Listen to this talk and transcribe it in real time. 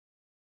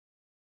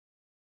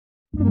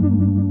I've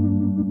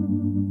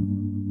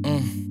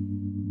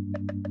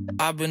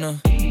been a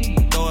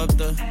throw up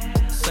the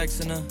sex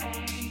in a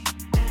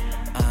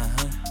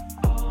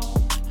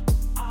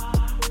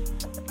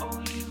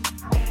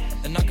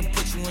and I can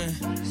put you in.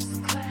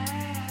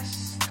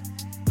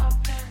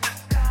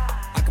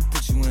 I can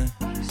put you in.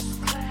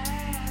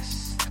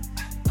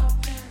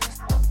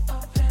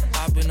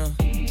 I've been a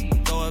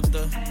throw up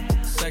the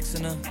sex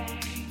in a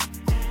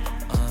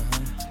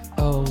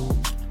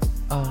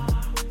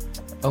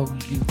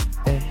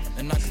O-U-N.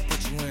 and I can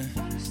put you in.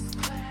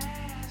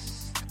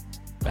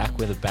 Back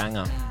with a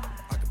banger.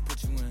 I can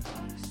put you in.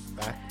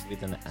 Back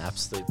with an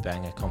absolute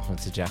banger. Compliment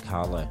to Jack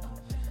Harlow.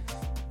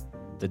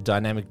 The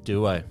dynamic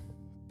duo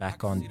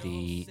back on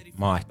the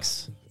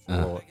mics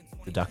for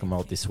the Duck and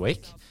Mold this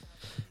week.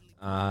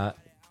 Doug,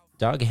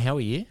 how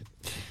are you?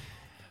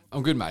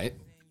 I'm good, mate.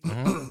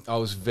 I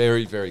was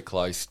very, very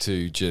close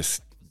to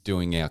just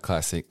doing our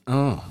classic,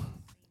 with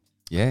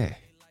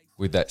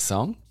that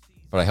song,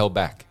 but I held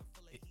back.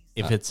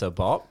 If it's a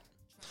bop,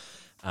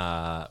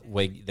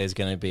 there's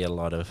going to be a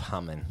lot of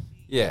humming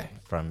Yeah.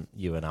 from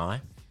you and I.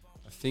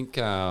 I think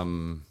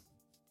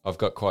I've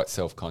got quite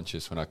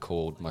self-conscious when I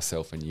called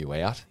myself and you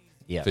out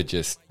Yeah. for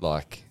just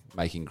like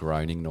making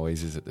groaning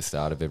noises at the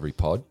start of every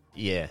pod.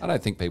 Yeah. I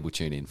don't think people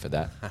tune in for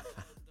that.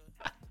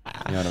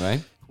 You know what I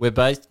mean? We're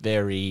both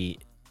very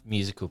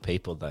musical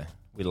people, though.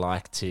 We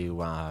like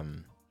to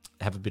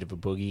have a bit of a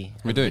boogie,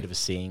 have We a do. bit of a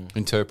sing.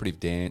 Interpretive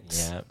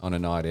dance Yeah. on a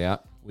night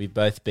out. We've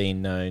both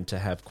been known to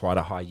have quite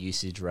a high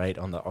usage rate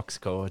on the aux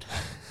cord.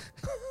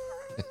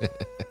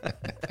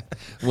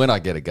 When I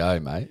get a go,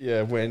 mate.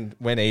 Yeah, when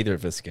either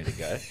of us get a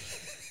go.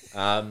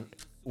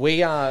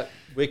 We're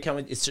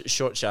coming. It's a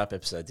short, sharp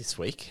episode this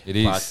week. It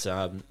is.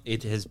 But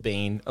it has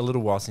been a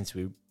little while since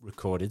we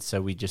recorded,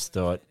 so we just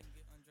thought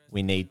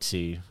we need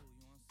to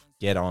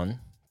get on,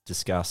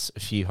 discuss a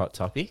few hot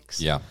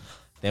topics. Yeah.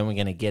 Then we're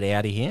going to get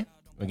out of here.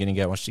 We're going to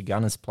go watch the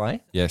Gunners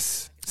play.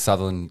 Yes.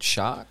 Sutherland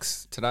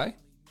Sharks today.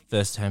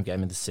 First home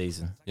game of the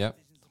season. Yep.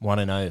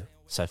 1-0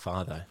 so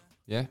far, though.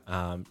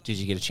 Yeah. Did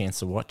you get a chance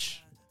to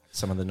watch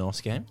some of the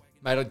Norths game?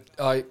 Mate,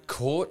 I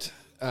caught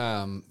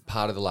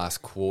part of the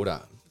last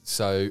quarter.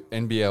 So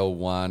NBL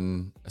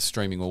won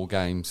streaming all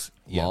games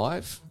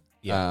live,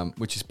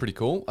 which is pretty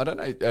cool. I don't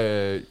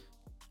know.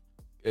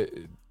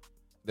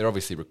 They're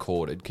obviously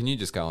recorded. Can you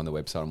just go on the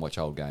website and watch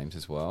old games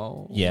as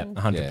well? Yeah,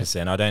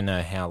 100%. I don't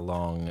know how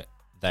long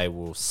they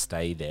will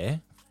stay there,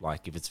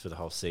 like if it's for the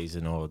whole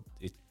season or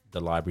the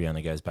library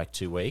only goes back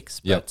 2 weeks.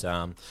 Yep.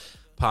 But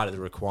part of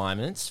the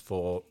requirements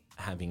for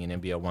having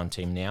an NBL 1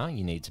 team now,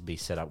 you need to be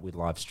set up with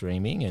live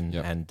streaming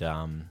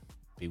and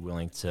be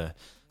willing to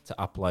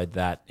upload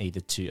that either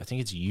to, I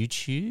think it's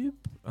YouTube,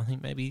 I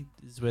think maybe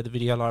is where the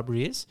video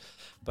library is.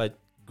 But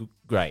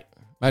great.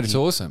 Mate, it's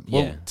awesome.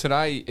 Well, Yeah.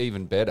 today,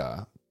 even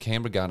better,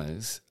 Canberra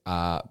Gunners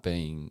are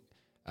being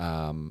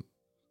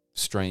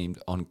streamed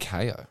on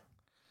KO.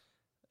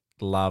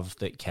 Love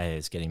that KO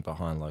is getting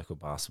behind local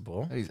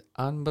basketball. That is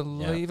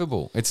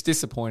unbelievable. It's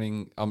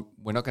disappointing.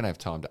 We're not going to have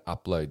time to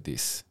upload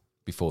this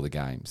before the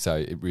game, so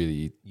it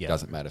really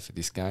doesn't matter for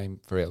this game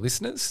for our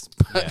listeners.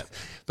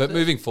 But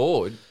moving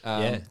forward,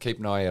 keep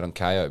an eye out on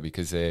KO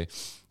because they're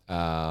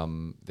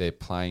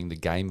playing the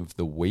game of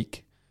the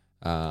week.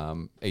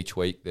 Each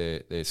week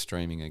they're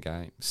streaming a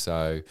game.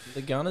 So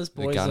The Gunners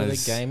boys are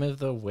the game of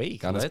the week.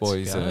 Gunners Let's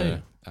boys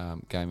go. are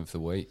game of the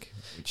week.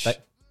 Which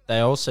They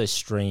also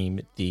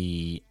stream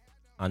the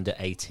under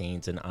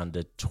 18s and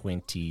under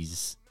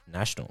 20s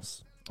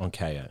nationals on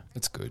KO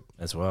that's good.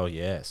 as well.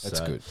 Yes, That's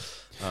good.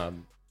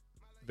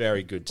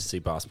 Very good to see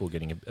basketball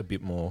getting a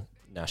bit more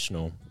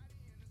national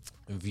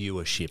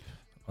viewership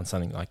on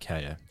something like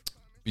KO.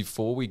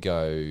 Before we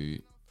go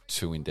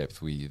too in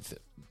depth with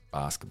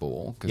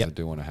basketball, because I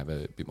do want to have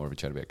a bit more of a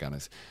chat about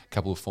Gunners, a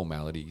couple of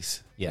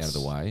formalities out of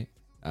the way.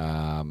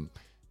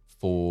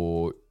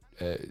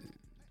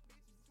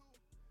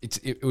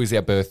 It was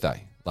our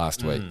birthday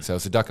last week, so it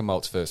was the Duck and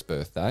Malt's first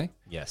birthday.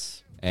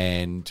 Yes.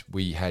 And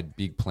we had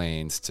big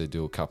plans to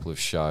do a couple of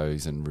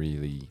shows and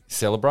really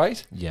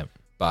celebrate. Yep.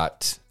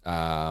 But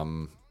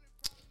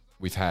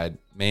we've had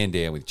man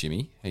down with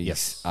Jimmy.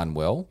 He's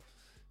unwell,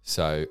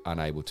 so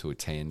unable to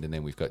attend. And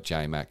then we've got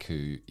J-Mac,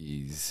 who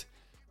is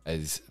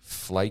as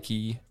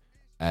flaky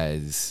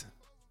as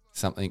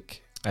something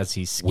As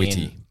his skin.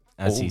 witty.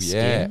 As his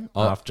skin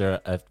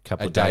after a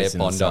couple of days at in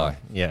the Bondi. sun.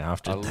 Yeah,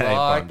 after a day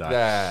like at Bondi.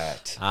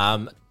 that.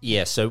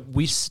 So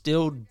we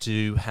still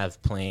do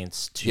have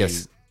plans to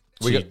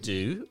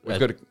do.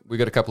 We've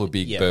got a couple of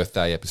big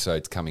birthday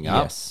episodes coming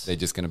up. Yes. They're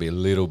just going to be a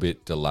little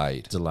bit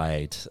delayed.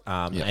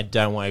 And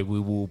don't worry, we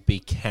will be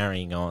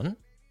carrying on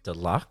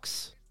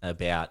deluxe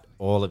about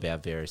all of our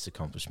various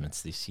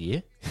accomplishments this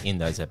year in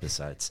those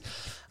episodes.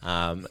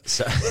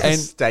 So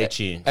stay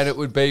tuned. And it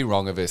would be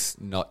wrong of us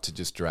not to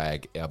just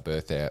drag our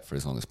birthday out for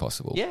as long as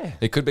possible. Yeah.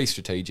 It could be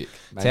strategic.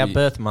 It's our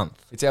birth month.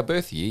 It's our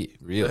birth year,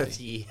 really. Birth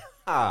year.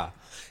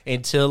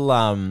 Until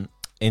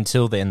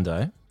then,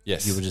 though,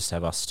 Yes. you will just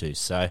have us two.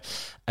 So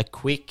a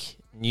quick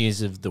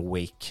news of the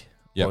week,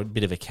 Yep. or a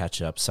bit of a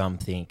catch-up. Some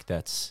think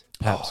that's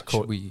perhaps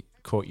Should we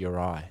caught your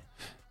eye?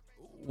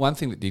 One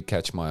thing that did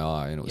catch my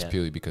eye, and it was Yeah.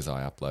 purely because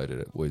I uploaded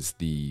it, was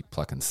the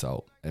Pluck and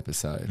Salt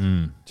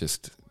episode.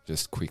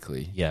 Just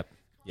quickly. Yep.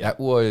 That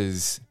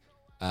was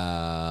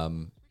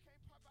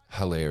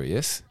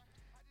hilarious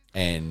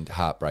and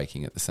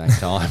heartbreaking at the same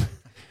time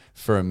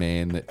for a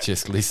man that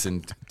just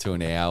listened to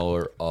an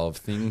hour of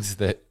things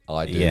that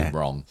I do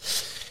wrong.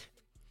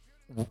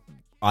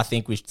 I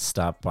think we should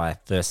start by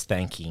first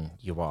thanking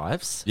your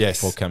wives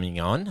for coming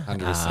on.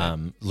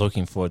 100%.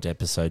 Looking forward to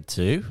episode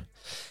 2.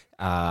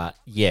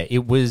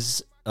 It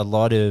was a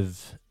lot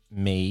of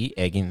me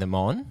egging them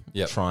on,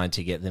 trying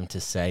to get them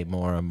to say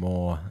more and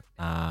more.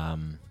 I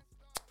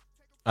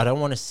don't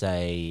want to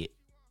say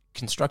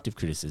constructive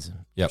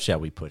criticism, shall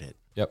we put it?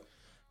 Yep.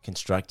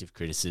 Constructive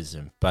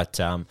criticism. But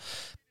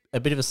a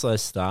bit of a slow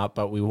start,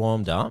 but we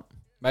warmed up.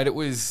 Mate, it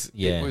was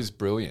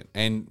brilliant.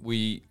 And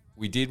we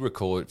did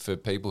record, for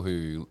people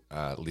who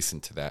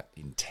listened to that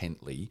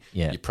intently,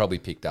 you probably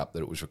picked up that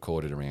it was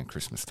recorded around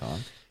Christmas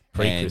time.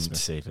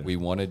 Pre-Christmas even. We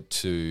wanted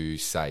to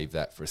save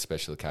that for a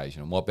special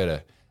occasion. And what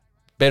better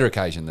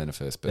occasion than a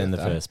first birthday? Than the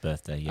first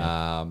birthday,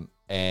 yeah.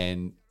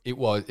 And it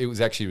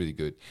was actually really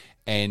good.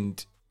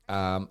 And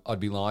I'd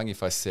be lying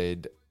if I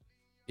said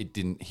it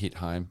didn't hit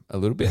home a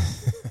little bit.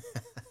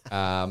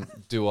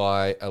 Do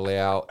I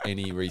allow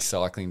any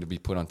recycling to be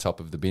put on top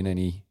of the bin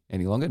any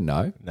longer?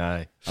 No.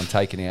 I'm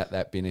taking out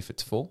that bin if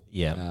it's full.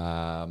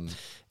 Yeah.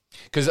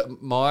 Because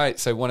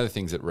one of the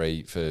things that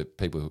for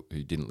people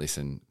who didn't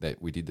listen,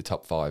 that we did the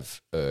top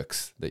 5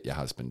 irks that your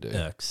husband do.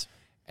 Irks.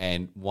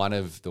 And one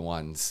of the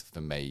ones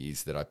for me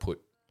is that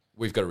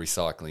we've got a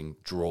recycling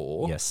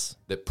drawer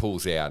that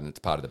pulls out and it's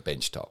part of the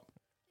bench top.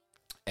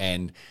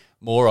 And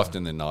more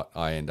often than not,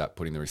 I end up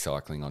putting the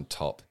recycling on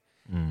top.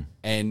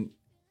 And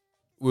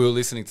we were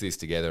listening to this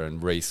together,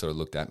 and Ree sort of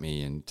looked at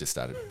me and just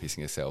started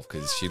pissing herself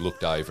because she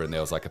looked over and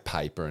there was like a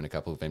paper and a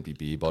couple of empty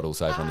beer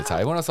bottles over on the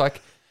table. And I was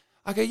like,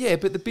 I go, yeah,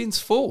 but the bin's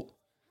full.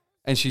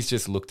 And she's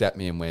just looked at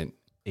me and went,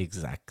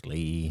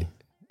 exactly.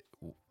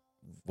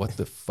 What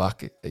the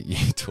fuck are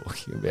you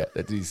talking about?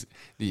 That is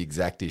the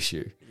exact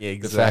issue. Yeah,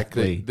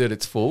 exactly. The fact that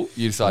it's full,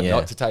 you decide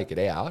not to take it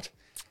out.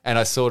 And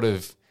I sort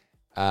of,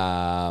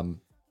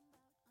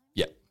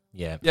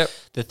 Yep.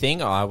 The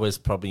thing I was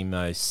probably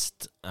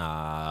most,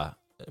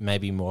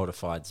 maybe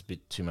mortified is a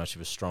bit too much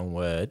of a strong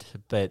word,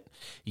 but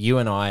you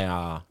and I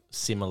are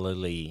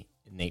similarly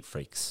neat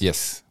freaks.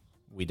 Yes.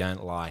 We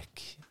don't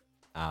like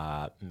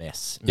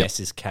mess. Mess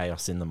is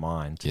chaos in the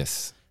mind.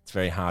 Yes. It's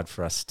very hard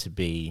for us to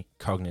be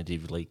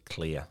cognitively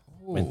clear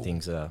when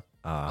things are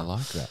I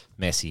like that.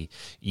 Messy.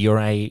 You're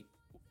a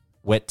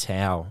wet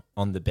towel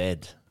on the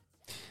bed.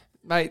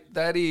 Mate,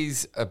 that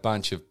is a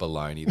bunch of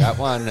baloney. That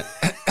one,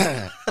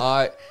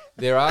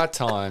 there are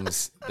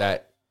times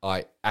that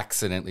I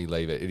accidentally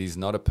leave it. It is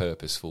not a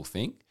purposeful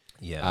thing.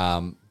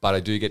 Yeah. But I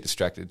do get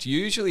distracted. It's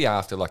usually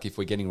after, like, if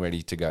we're getting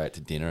ready to go out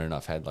to dinner and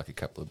I've had like a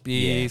couple of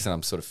beers and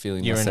I'm sort of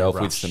feeling myself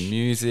with some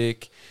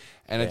music,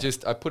 and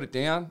I put it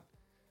down,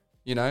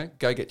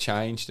 go get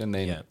changed, and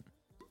then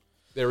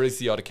there is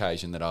the odd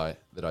occasion that I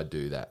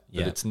do that.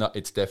 But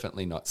it's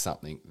definitely not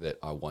something that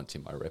I want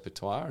in my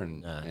repertoire,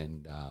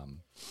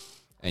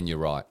 and you're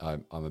right,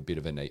 I'm a bit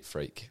of a neat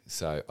freak,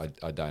 so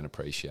I don't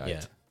appreciate.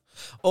 Yeah.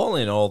 All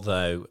in all,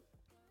 though,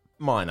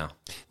 minor.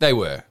 They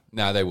were.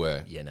 No, they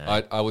were.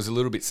 Yeah, I was a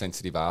little bit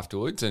sensitive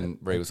afterwards, and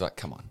Ree was like,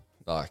 come on.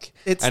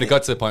 It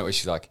got to the point where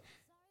she's like,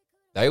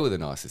 they were the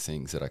nicest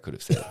things that I could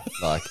have said.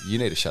 Like, you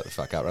need to shut the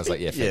fuck up. And I was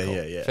like,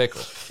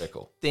 fair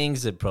call.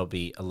 Things that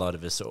probably a lot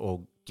of us are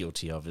all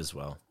guilty of as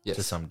well,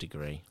 to some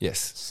degree. Yes.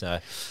 So,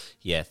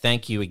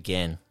 thank you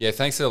again. Yeah,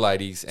 thanks to the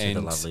ladies. To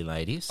the lovely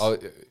ladies. I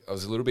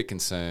was a little bit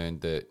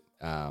concerned that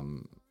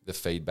the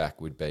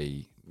feedback would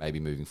be, maybe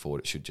moving forward,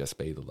 it should just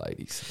be the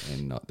ladies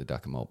and not the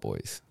Duck and Malt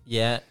boys.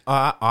 Yeah,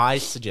 I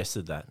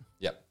suggested that.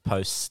 Yep.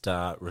 Post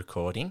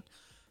recording.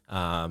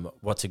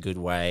 What's a good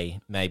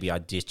way? Maybe I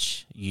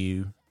ditch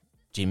you,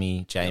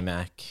 Jimmy,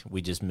 J-Mac.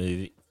 We just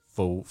move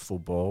full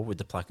ball with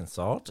the Pluck and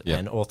Salt. Yep.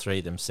 And all three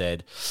of them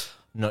said,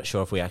 not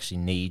sure if we actually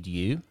need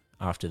you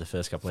after the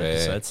first couple of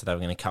episodes. So they were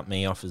going to cut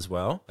me off as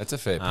well. That's a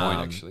fair point,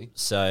 actually.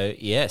 So,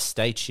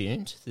 stay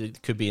tuned. There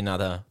could be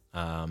another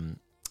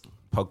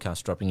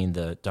podcast dropping in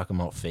the Duck and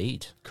Malt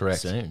feed. Correct.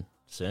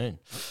 Soon.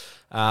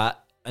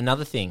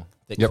 Another thing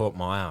that caught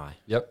my eye.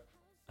 Yep.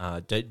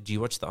 Do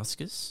you watch the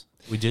Oscars?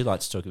 We do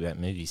like to talk about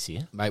movies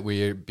here. Mate,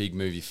 we're big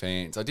movie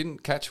fans. I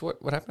didn't catch what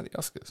happened at the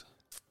Oscars.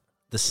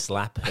 The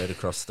slap heard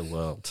across the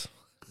world.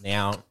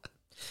 Now,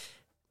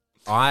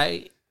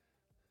 I,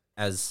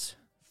 as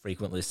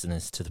frequent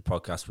listeners to the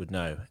podcast would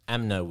know,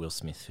 am no Will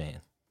Smith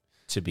fan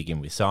to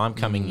begin with. So I'm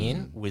coming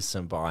in with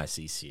some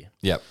biases here.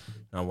 Yep.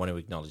 And I want to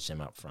acknowledge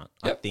them up front.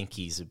 Yep. I think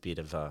he's a bit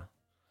of a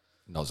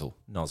nozzle,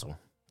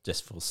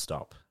 just full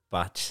stop.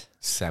 But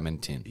salmon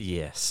tin.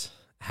 Yes.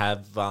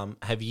 Have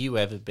you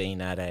ever been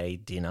at a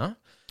dinner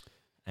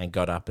and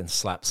got up and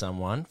slapped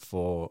someone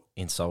for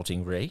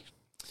insulting Ree?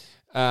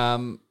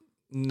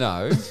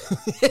 No.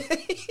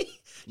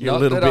 Not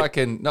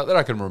that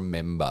I can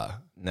remember.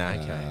 No,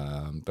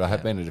 okay. But I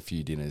have been at a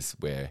few dinners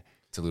where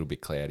it's a little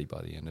bit cloudy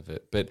by the end of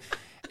it. But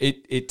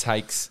it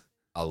takes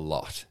a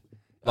lot.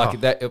 Like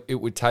that, it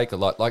would take a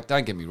lot. Like,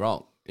 don't get me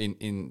wrong.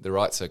 In the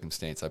right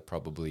circumstance, I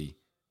probably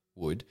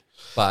would.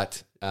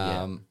 But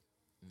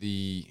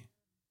it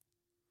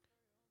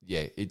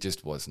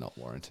just was not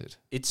warranted.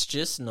 It's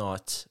just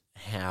not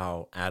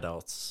how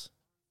adults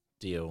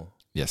deal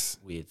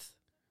with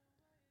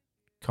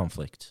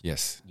conflict.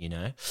 Yes. You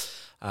know?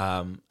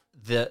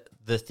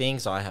 The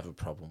things I have a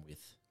problem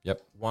with. Yep.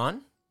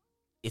 One,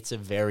 it's a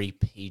very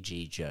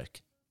PG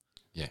joke.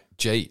 Yeah.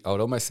 G. I would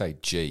almost say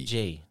G.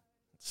 G.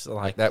 It's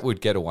like that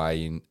would get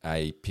away in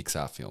a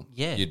Pixar film.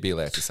 Yeah. You'd be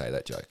allowed to say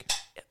that joke.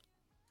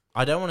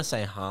 I don't want to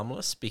say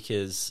harmless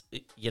because,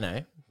 you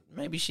know,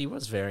 maybe she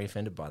was very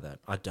offended by that.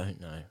 I don't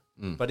know.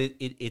 But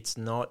it's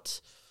not...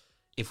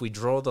 If we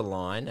draw the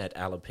line at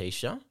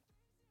alopecia,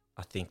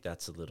 I think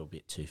that's a little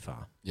bit too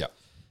far. Yeah.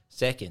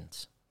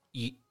 Second,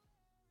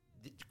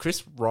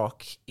 Chris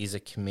Rock is a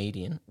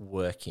comedian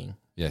working.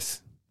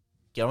 Yes.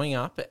 Going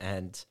up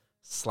and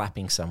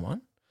slapping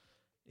someone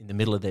in the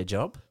middle of their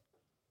job,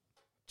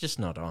 just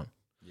not on.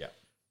 Yeah.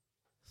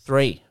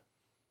 3,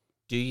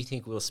 do you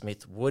think Will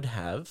Smith would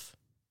have,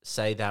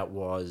 say that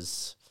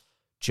was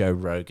Joe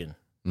Rogan,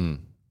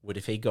 would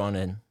have he gone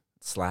and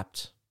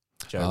slapped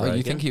Joe Rogan?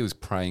 You think he was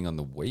preying on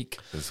the weak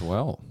as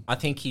well? I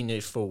think he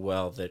knew full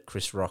well that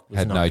Chris Rock was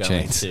had not no going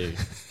chance. to.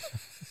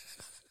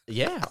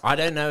 Yeah, I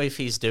don't know if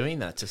he's doing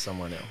that to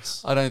someone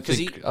else. I don't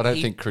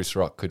think Chris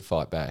Rock could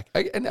fight back.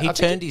 He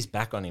turned his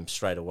back on him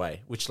straight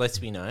away, which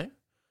lets me know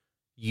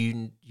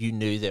you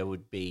knew there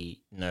would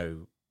be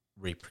no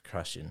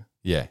repercussion.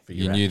 Yeah,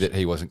 you knew that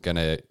he wasn't going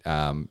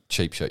to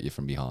cheap shot you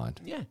from behind.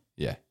 Yeah.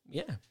 Yeah.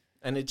 Yeah.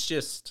 And it's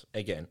just,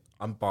 again,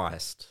 I'm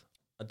biased.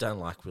 I don't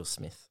like Will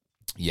Smith.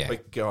 Yeah.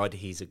 But God,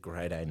 he's a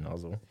grade A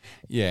nozzle.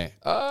 Yeah.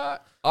 I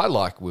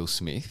like Will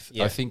Smith.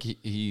 Yeah. I think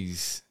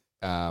he's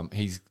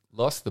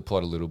lost the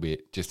plot a little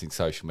bit just in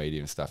social media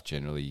and stuff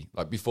generally.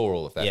 Like before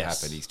all of that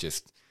happened, he's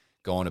just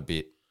gone a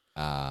bit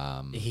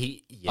I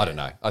don't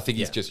know. I think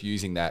he's just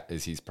using that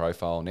as his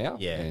profile now.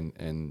 Yeah.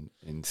 And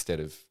instead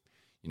of,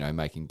 you know,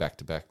 making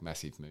back-to-back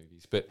massive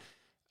movies. But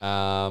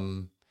I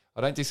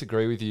don't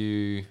disagree with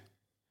you.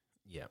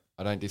 Yeah.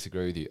 I don't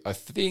disagree with you. I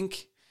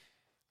think,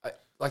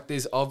 like,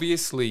 there's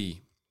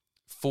obviously,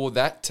 for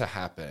that to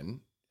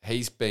happen,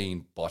 he's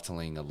been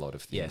bottling a lot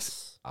of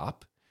things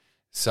up.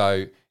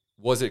 So,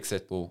 was it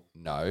acceptable?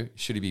 No.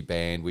 Should he be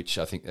banned? Which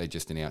I think they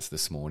just announced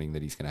this morning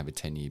that he's going to have a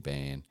 10-year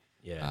ban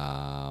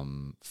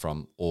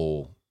from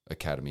all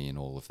Academy and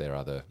all of their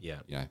other, you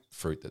know,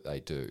 fruit that they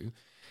do,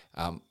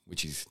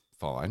 which is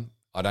fine.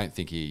 I don't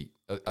think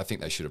I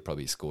think they should have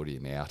probably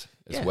escorted him out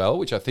as well,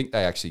 which I think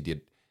they actually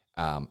did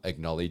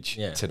acknowledge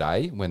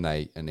today when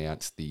they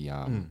announced the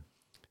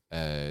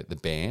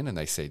ban, and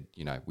they said,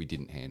 you know, we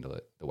didn't handle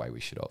it the way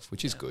we should have,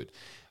 which is good.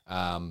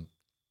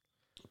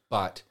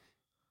 But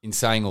in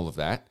saying all of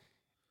that,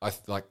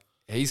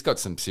 he's got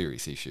some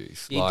serious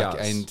issues. He does.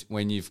 And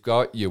when you've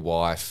got your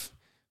wife,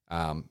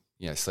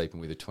 you know, sleeping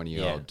with a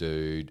 20-year-old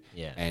dude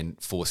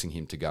and forcing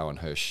him to go on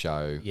her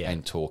show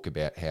and talk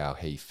about how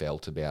he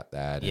felt about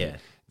that and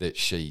that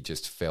she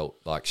just felt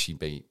like she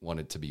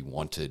wanted to be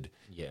wanted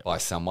by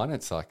someone.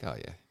 It's like, oh,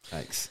 yeah,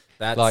 thanks.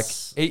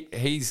 That's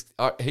he's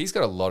got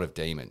a lot of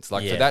demons.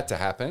 Like, for that to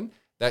happen,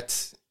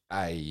 that's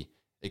a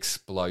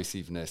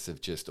explosiveness of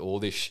just all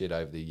this shit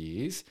over the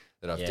years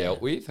that I've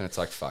dealt with, and it's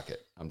like, fuck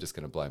it, I'm just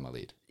going to blow my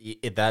lid.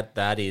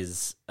 That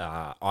is,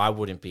 I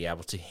wouldn't be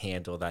able to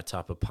handle that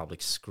type of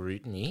public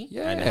scrutiny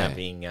and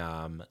having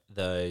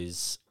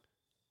those.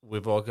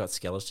 We've all got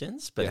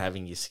skeletons, but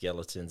having your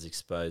skeletons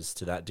exposed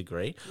to that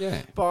degree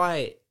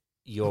by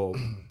your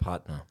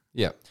partner.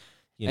 Yeah.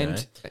 You know?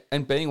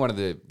 And being one of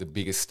the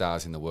biggest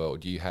stars in the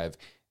world, you have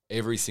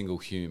every single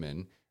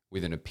human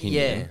with an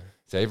opinion. Yeah.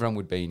 So everyone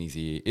would be in his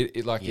ear.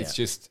 It's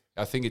just,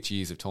 I think it's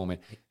years of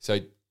torment. So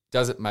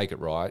does it make it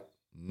right?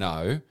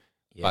 No.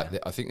 Yeah.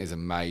 But I think there's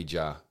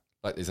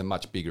a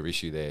much bigger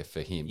issue there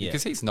for him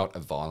because he's not a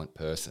violent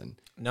person.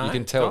 No. You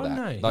can tell that.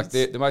 No, like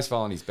the most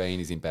violent he's been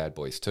is in Bad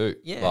Boys 2.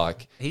 Yeah.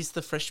 Like, he's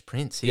the Fresh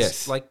Prince.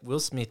 He's like,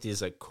 Will Smith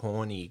is a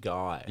corny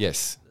guy.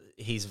 Yes.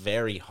 He's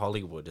very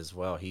Hollywood as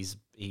well. He's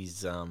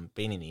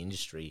been in the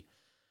industry,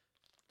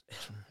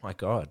 my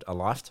God, a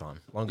lifetime,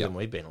 longer than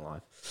we've been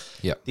alive.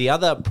 Yeah. The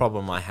other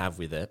problem I have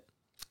with it,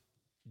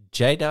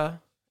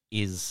 Jada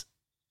is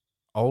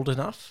old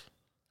enough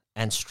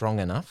and strong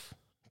enough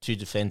to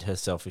defend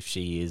herself if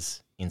she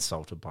is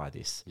insulted by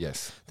this.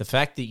 Yes. The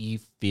fact that you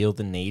feel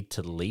the need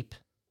to leap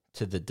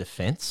to the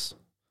defense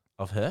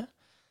of her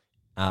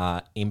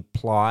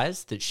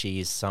implies that she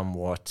is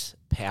somewhat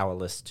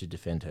powerless to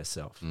defend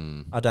herself.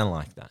 I don't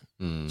like that.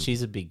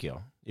 She's a big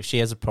girl. If she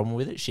has a problem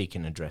with it, she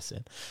can address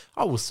it.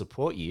 I will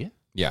support you.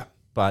 Yeah.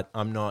 But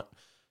I'm not,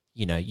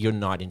 you're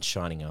knight in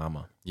shining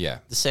armor. Yeah.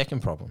 The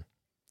second problem,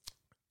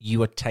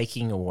 you are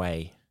taking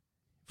away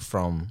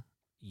from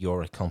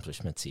your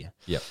accomplishments here.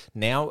 Yep.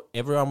 Now,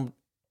 everyone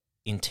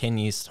in 10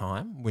 years'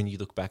 time, when you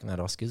look back on that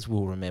Oscars,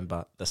 will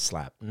remember the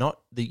slap. Not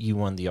that you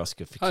won the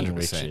Oscar for King 100%.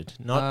 Richard.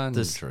 Not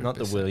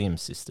the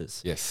Williams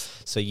sisters.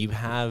 Yes. So you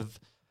have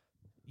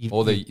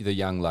Or the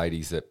young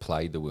ladies that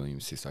played the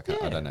Williams sisters.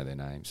 I don't know their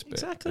names,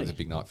 but it was a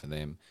big night for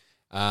them.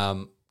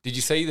 Did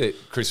you see that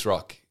Chris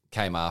Rock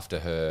came after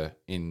her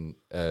in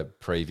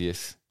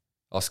previous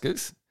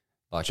Oscars?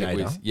 Like Jada?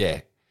 it was,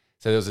 yeah.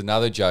 So there was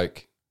another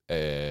joke.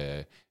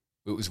 It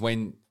was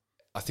when,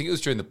 I think it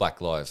was during the Black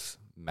Lives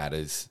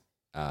Matters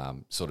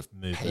sort of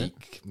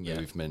peak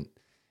movement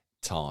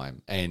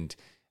time. And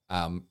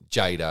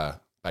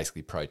Jada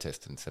basically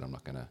protested and said, I'm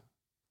not going to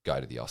go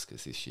to the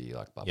Oscars this year,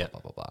 like blah, blah,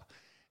 blah, blah, blah.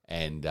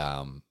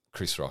 And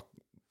Chris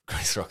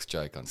Rock's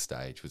joke on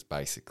stage was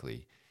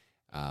basically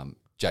Jada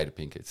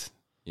Pinkett's,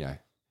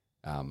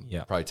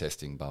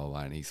 protesting, blah, blah,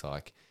 blah. And he's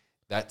like,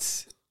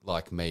 that's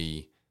like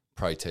me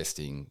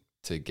protesting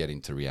to get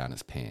into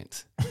Rihanna's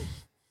pants.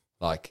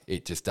 Like,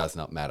 it just does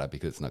not matter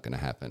because it's not going to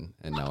happen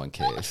and no one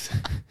cares.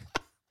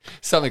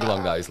 Something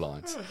along those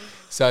lines.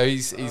 So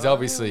he's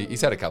obviously,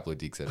 he's had a couple of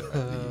digs at her over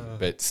the year,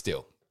 but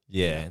still.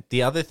 Yeah.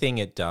 The other thing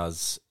it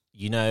does,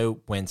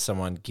 when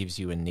someone gives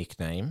you a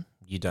nickname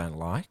you don't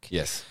like.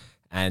 Yes.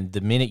 And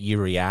the minute you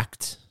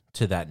react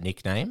to that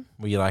nickname,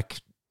 where you're like,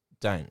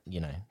 don't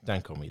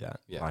call me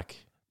that. Yeah. Like,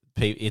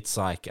 it's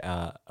like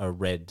a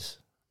red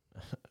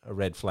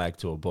flag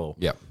to a bull.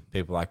 Yeah.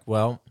 People are like,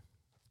 well,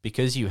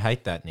 because you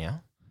hate that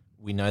now,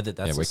 we know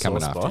that's we're a sore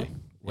coming spot. after you.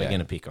 We're going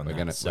to pick on that.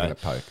 We're going to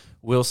poke.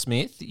 Will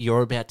Smith,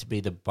 you're about to be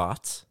the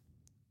butt,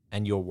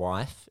 and your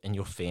wife and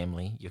your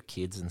family, your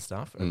kids and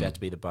stuff, are about to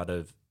be the butt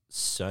of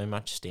so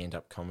much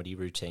stand-up comedy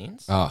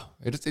routines. Oh,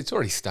 it's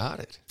already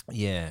started.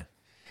 Yeah.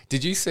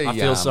 Did you see? I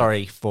feel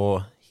sorry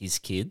for his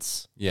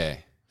kids. Yeah.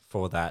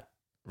 For that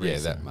reason.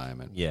 Yeah, that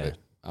moment. Yeah. But,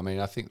 I mean,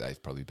 I think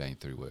they've probably been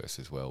through worse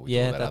as well with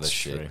all that other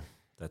true. shit.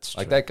 That's true.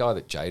 Like that guy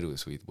that Jada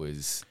was with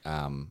was...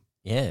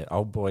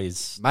 old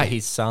boy's mate.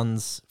 His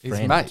son's friend.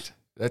 His mate.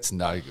 That's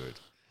no good.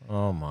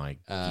 Oh, my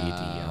giddy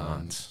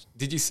aunt.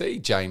 Did you see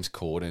James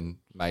Corden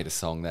made a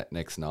song that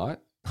next night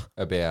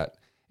about...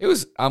 It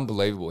was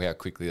unbelievable how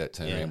quickly that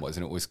turnaround was,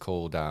 and it was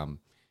called...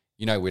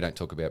 We don't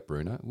talk about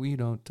Bruno. We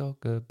don't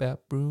talk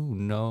about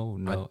Bruno,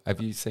 no. Have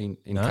you seen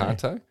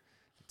Encanto? No.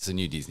 It's a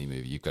new Disney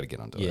movie. You've got to get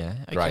onto it. Yeah,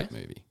 Great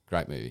movie.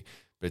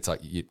 But it's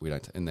like, we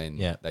don't... And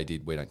then they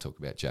did We Don't Talk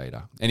About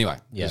Jada. Anyway,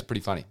 it was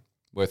pretty funny.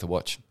 Worth a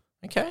watch.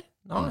 Okay,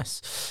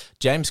 nice.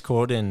 James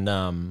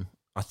Corden,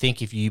 I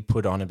think if you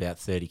put on about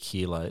 30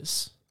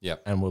 kilos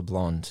and were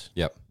blonde,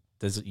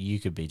 you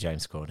could be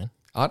James Corden.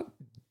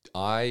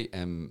 I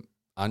am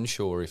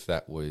unsure if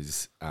that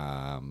was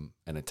an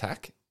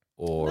attack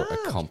or a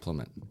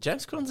compliment.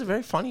 James Corden's a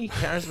very funny,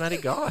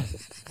 charismatic guy.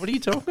 What are you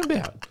talking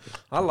about?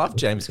 I love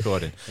James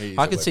Corden.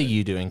 I could see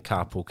you doing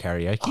carpool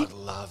karaoke. I'd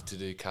love to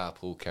do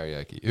carpool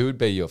karaoke. Who would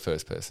be your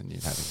first person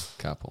you'd have in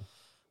carpool?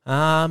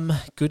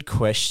 Good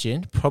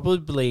question.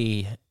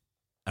 Probably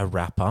a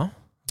rapper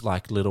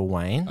like Lil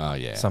Wayne. Oh,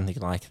 yeah. Something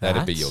like that.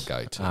 That'd be your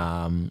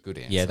go-to. Good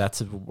answer. Yeah,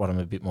 that's what I'm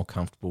a bit more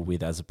comfortable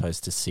with as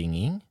opposed to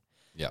singing.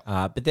 Yep.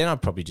 But then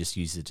I'd probably just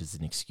use it as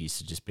an excuse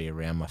to just be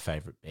around my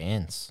favourite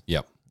bands.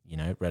 Yep.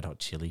 Red Hot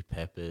Chili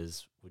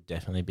Peppers would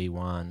definitely be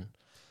one.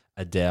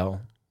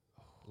 Adele.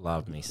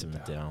 Love me some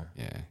Adele.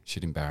 Yeah.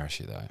 She'd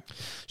embarrass you, though.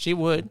 She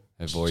would.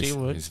 Her voice,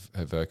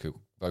 her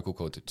vocal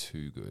cords are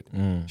too good.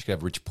 She could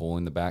have Rich Paul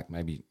in the back.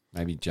 Maybe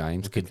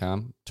James could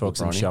come. Talk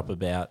some shop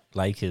about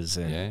Lakers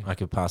and I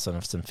could pass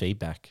on some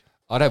feedback.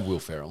 I'd have Will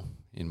Ferrell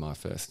in my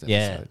first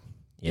episode.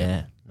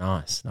 Yeah.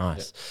 Nice.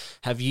 Yep.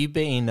 Have you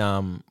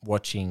been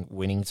watching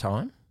Winning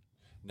Time?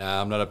 No,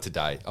 I'm not up to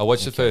date. I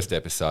watched the first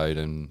episode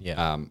and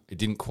it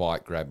didn't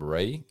quite grab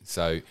Ree.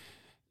 So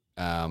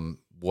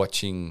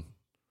watching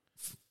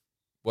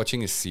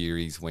a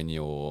series when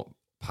your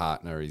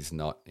partner is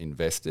not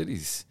invested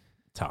is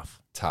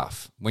tough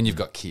when you've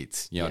got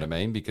kids. You know what I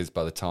mean? Because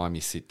by the time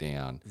you sit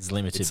down, it's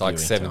limited. It's like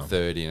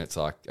 7:30 and it's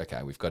like,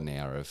 okay, we've got an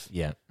hour of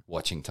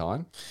watching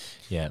time.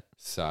 Yeah.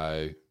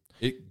 So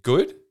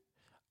good?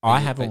 I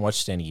haven't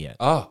watched any yet.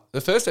 Oh,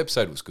 the first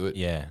episode was good.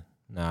 Yeah.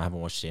 No, I haven't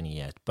watched any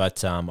yet.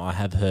 But I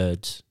have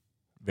heard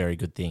very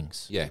good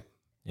things. Yeah.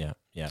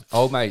 Yeah.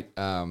 Old mate,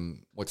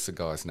 what's the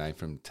guy's name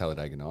from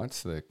Talladega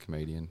Nights, the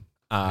comedian?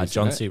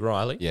 John C.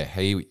 Reilly. Yeah,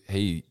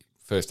 he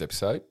first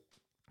episode,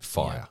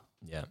 fire.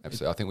 Yeah.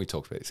 Absolutely. I think we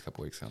talked about this a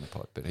couple of weeks ago on the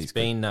pod, but he's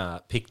been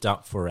picked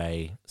up for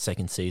a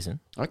second season.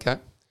 Okay.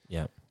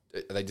 Yeah.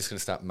 Are they just going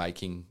to start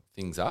making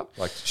things up?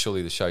 Like,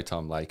 surely the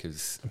Showtime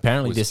Lakers...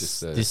 Apparently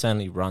this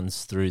only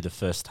runs through the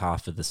first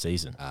half of the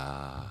season.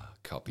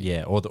 Copy.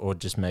 Yeah, or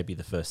just maybe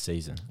the first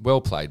season. Well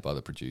played by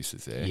the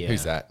producers there. Yeah.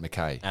 Who's that?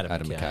 McKay.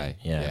 Adam McKay.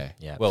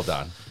 Yeah. Well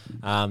done.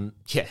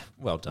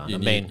 Well done.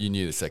 You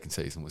knew the second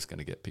season was going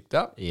to get picked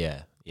up.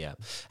 Yeah.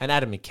 And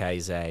Adam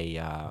McKay's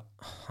I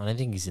don't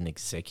think he's an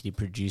executive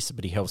producer,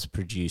 but he helps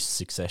produce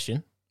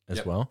Succession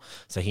as well.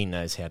 So he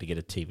knows how to get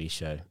a TV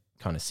show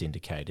kind of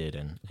syndicated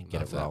and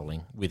get it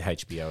rolling with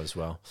HBO as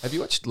well. Have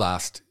you watched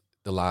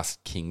The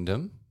Last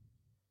Kingdom?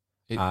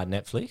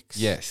 Netflix?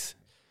 Yes.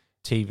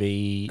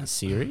 TV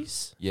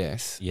series?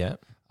 Yes. Yeah.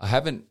 I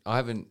haven't.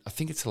 I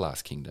think it's The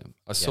Last Kingdom.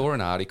 I saw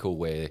an article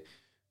where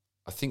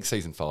I think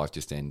season 5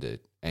 just ended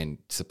and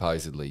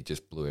supposedly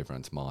just blew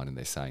everyone's mind, and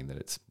they're saying that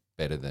it's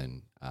better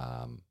than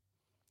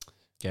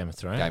Game of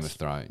Thrones. Game of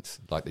Thrones.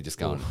 Like they're just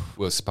going,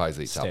 well,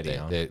 supposedly it's up Steady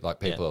there. on. They're like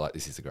people are like,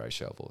 this is the greatest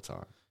show of all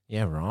time.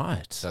 Yeah,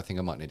 right. So I think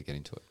I might need to get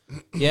into it.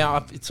 Yeah,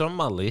 it's on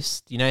my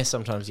list. You know,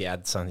 sometimes you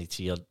add something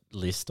to your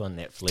list on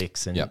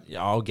Netflix and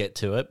I'll get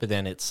to it, but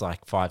then it's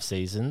like 5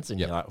 seasons and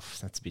you're like,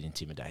 that's a bit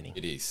intimidating.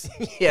 It is.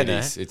 Yeah, it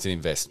is. It's an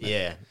investment.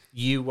 Yeah.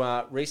 You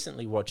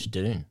recently watched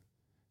Dune.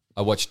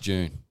 I watched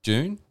June.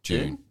 June?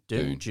 June.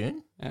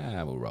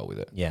 We'll roll with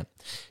it. Yeah.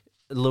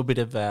 A little bit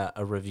of a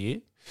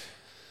review.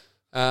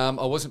 I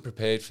wasn't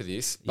prepared for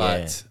this,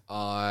 but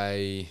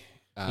I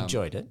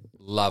enjoyed it.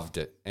 Loved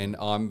it. And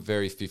I'm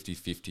very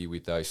 50-50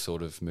 with those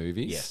sort of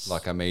movies. Yes.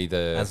 Like I'm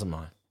either as am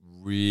I.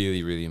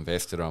 Really, really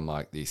invested or I'm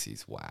like, this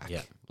is whack.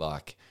 Yeah.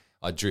 Like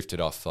I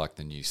drifted off like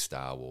the new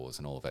Star Wars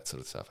and all of that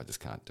sort of stuff. I just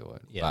can't do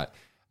it. Yeah.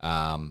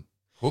 But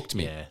hooked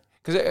me. Yeah.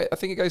 Because I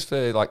think it goes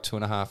for like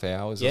 2.5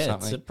 hours or something. Yeah,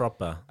 it's a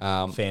proper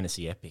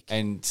fantasy epic.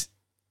 And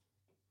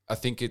I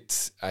think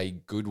it's a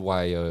good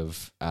way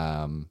of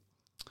telling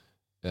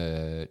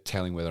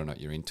whether or not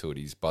you're into it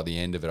is by the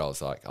end of it, I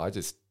was like,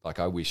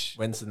 I wish.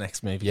 When's the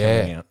next movie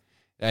coming out?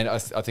 And I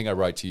think I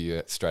wrote to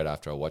you straight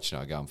after I watched it.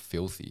 I go, I'm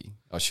filthy.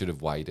 I should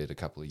have waited a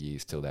couple of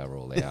years till they were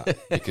all out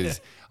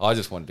because I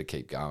just wanted to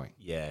keep going.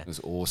 Yeah. It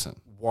was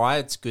awesome. Why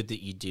it's good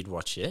that you did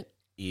watch it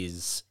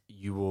is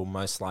you will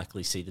most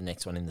likely see the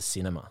next one in the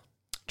cinema.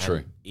 True.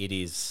 And it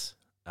is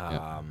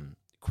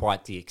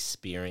quite the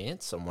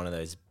experience on one of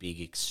those big,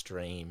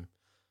 extreme,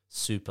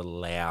 super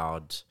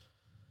loud,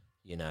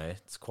 you know,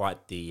 it's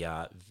quite the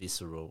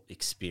visceral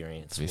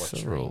experience.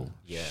 Visceral?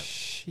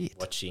 Shit.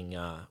 Watching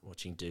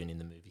Dune in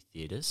the movie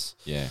theaters.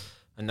 Yeah.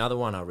 Another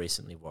one I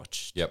recently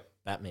watched. Yep.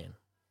 Batman.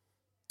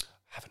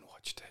 Haven't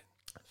watched it.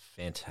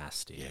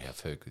 Fantastic. Yeah, I've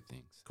heard good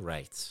things.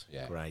 Great.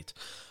 Yeah. Great.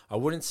 I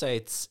wouldn't say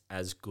it's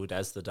as good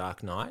as The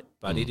Dark Knight,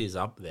 but it is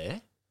up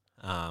there.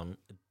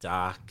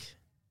 Dark,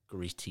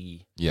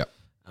 gritty,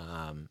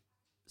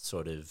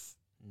 sort of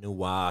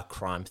noir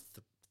crime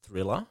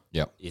thriller.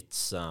 Yep.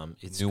 It's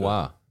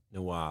Noir.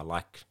 Noir,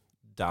 like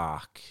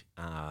dark,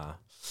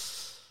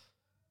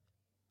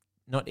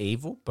 not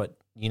evil, but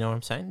you know what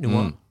I'm saying?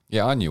 Noir.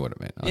 Yeah, I knew what it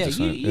meant.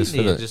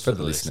 For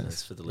the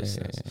listeners.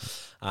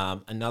 Yeah.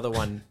 Another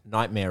one,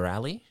 Nightmare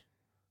Alley.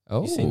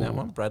 Oh. You seen that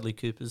one? Bradley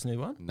Cooper's new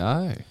one?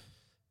 No.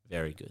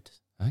 Very good.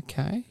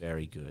 Okay.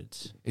 Very good.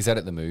 Is that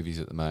at the movies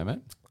at the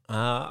moment?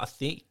 I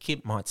think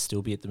it might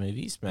still be at the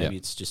movies. Maybe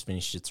it's just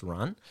finished its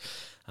run.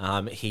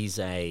 He's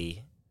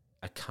a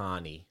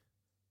carny.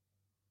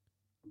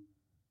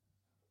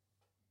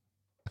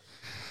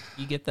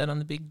 You get that on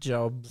the big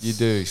jobs. You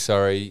do.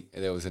 Sorry,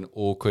 there was an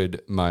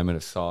awkward moment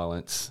of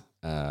silence.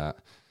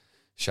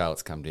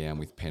 Charlotte's come down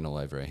with pen all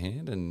over her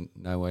hand and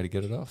no way to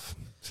get it off.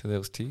 So there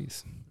was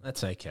tears.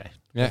 That's okay.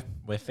 Yeah.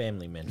 We're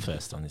family men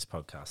first on this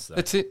podcast. So.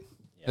 That's it.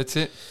 Yep. That's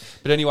it.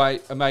 But anyway,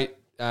 mate,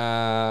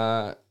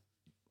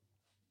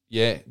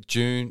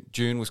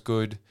 June was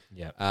good.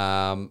 Yeah.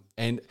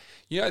 And,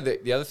 you know,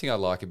 the other thing I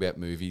like about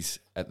movies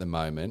at the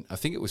moment, I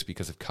think it was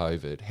because of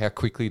COVID, how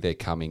quickly they're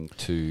coming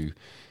to,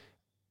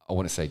 I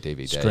want to say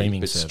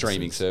DVD,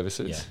 streaming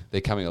services. Yeah.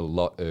 They're coming a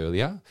lot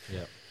earlier.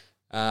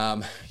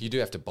 Yeah. You do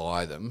have to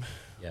buy them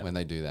when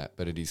they do that,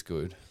 but it is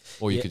good.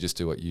 Or you could just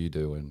do what you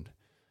do and...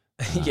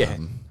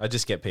 I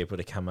just get people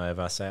to come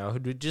over, say, oh,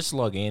 just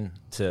log in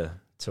to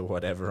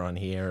whatever on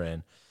here,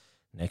 and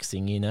next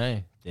thing you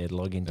know, their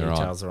login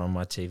details are on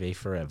my TV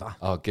forever.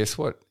 Oh, guess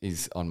what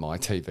is on my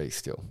TV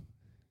still?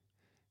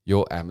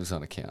 Your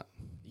Amazon account.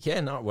 Yeah,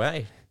 no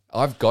way.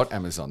 I've got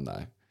Amazon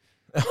though.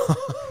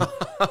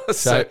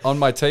 So on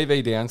my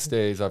TV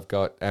downstairs, I've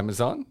got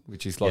Amazon,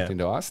 which is logged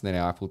into us, and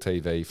then our Apple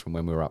TV from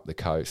when we were up the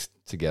coast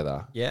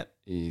together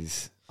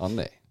is on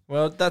there.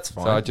 Well, that's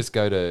fine. So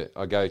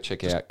I go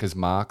check out, because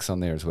Mark's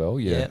on there as well,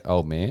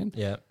 old man.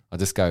 Yeah. I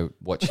just go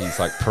watch his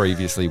like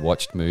previously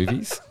watched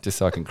movies just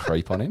so I can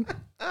creep on him.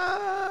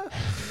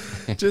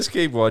 Just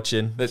keep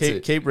watching.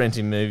 Keep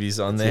renting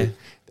movies on there.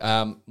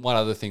 One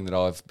other thing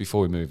that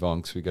before we move on,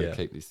 because we've got to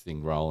keep this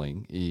thing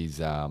rolling,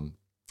 is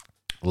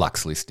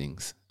Lux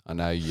Listings. I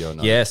know you're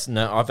not. Yes,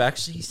 no, I've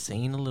actually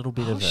seen a little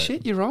bit of it. Oh,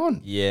 shit, you're on.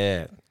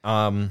 Yeah.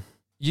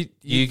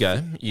 You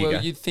go.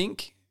 You'd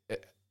think,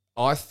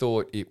 I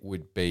thought it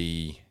would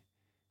be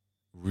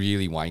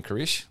really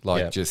wankerish,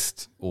 like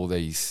just all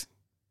these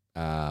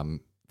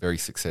very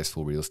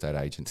successful real estate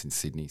agents in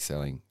Sydney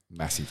selling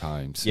massive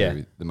homes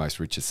through the most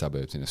richest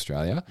suburbs in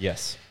Australia.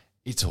 Yes.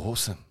 It's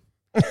awesome.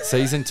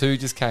 Season 2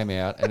 just came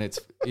out and it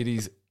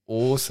is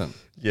awesome.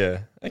 Yeah.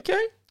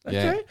 Okay.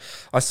 Yeah.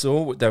 I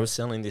saw they were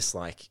selling this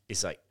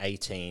it's like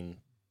 $18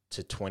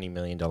 to $20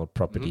 million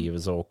property. It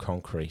was all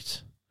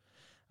concrete.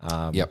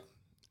 Yep.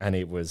 And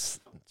it was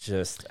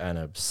just an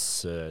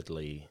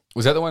absurdly...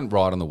 Was that the one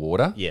right on the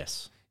water?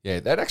 Yes. Yeah,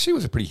 that actually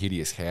was a pretty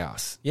hideous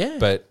house. Yeah.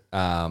 But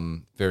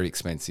very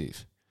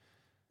expensive.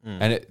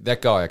 And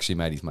that guy actually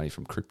made his money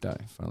from crypto,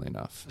 funnily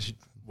enough.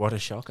 What a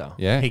shocker.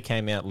 Yeah. He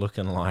came out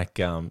looking like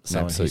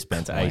someone who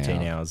spent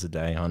 18 hours a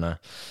day on a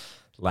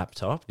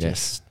laptop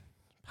just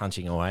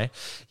punching away.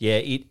 Yeah,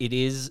 it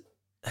is...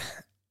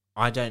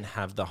 I don't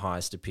have the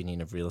highest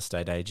opinion of real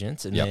estate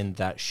agents, and then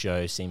that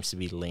show seems to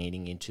be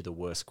leaning into the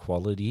worst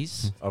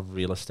qualities of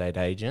real estate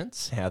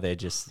agents, how they're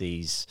just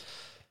these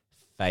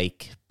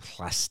fake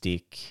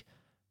plastic,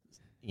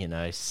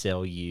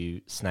 sell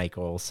you snake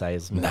oil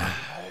salesmen.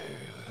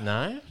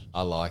 No?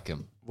 I like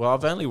him. Well,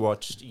 I've only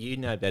watched, you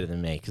know better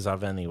than me, because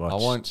I've only watched. I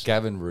want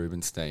Gavin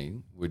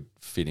Rubinstein would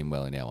fit in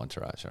well in our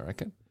entourage, I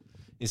reckon.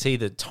 Is he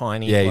the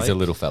tiny Yeah, bloke? he's a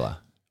little fella.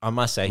 I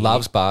must say.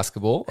 Loves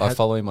basketball. I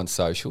follow him on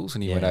socials,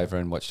 and he went over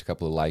and watched a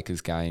couple of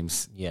Lakers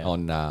games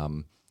on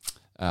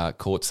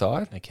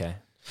courtside. Okay.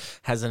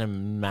 Has an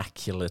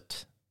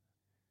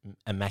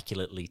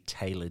immaculately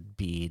tailored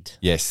beard.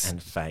 Yes.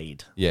 And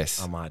fade. Yes.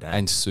 I might add.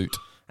 And suit.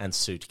 And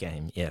suit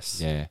game,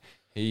 yes. Yeah.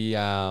 He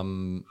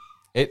and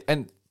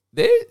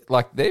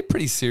they're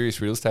pretty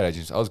serious real estate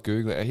agents. I was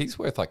Googling. He's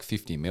worth like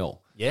 50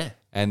 mil. Yeah.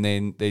 And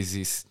then there's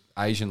this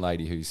Asian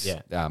lady who's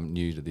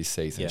new to this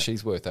season. Yeah.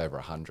 She's worth over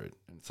 100.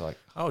 And it's like,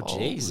 oh,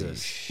 holy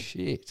Jesus.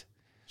 shit.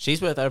 She's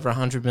worth over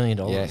 $100 million.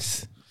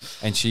 Yes.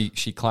 And she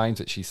claims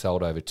that she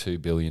sold over $2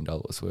 billion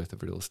worth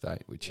of real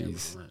estate, which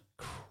is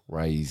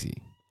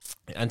crazy.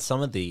 And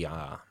some of the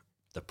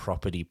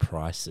property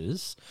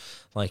prices,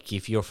 like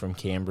if you're from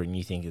Canberra and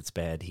you think it's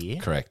bad here,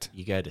 correct,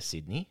 you go to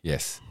Sydney.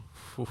 Yes.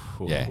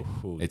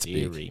 It's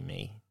dearie big.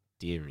 me.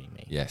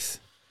 Yes.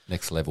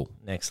 Next level.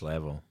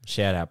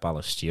 Shout out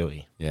Balla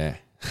Stewie. Yeah.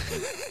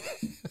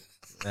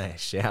 Hey,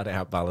 shout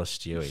out Balla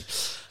Stewie.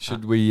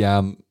 Should we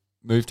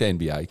move to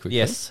NBA quickly?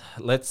 Yes.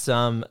 Let's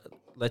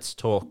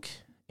talk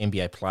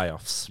NBA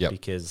playoffs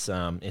because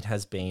it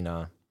has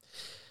been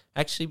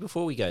actually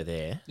before we go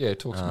there. Yeah,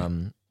 talk to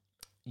me.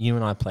 You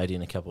and I played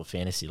in a couple of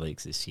fantasy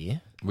leagues this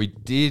year. We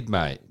did,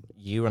 mate.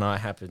 You and I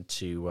happened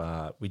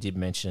to we did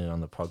mention it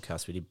on the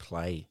podcast. We did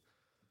play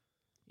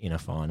in a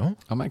final.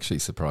 I'm actually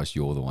surprised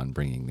you're the one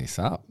bringing this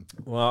up.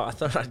 Well, I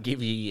thought I'd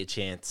give you a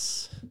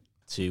chance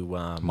to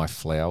my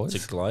flowers to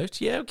gloat.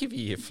 Yeah, I'll give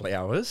you your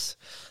flowers.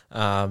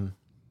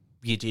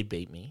 You did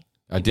beat me.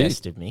 I did.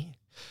 Bested me.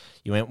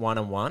 You went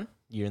 1-1.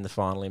 You're in the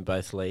final in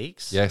both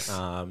leagues. Yes.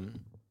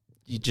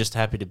 You just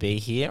happy to be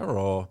here,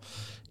 or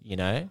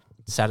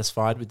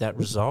satisfied with that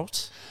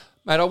result?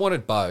 Mate, I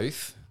wanted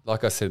both.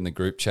 Like I said in the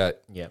group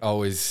chat,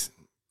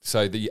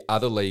 so the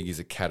other league is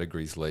a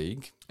categories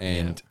league,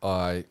 and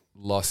I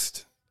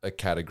lost a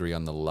category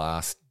on the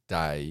last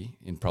day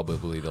in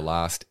probably the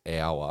last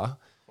hour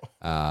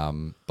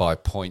by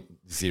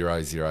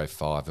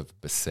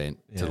 0.005%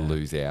 to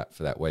lose out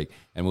for that week.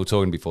 And we were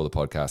talking before the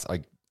podcast.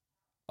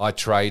 I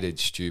traded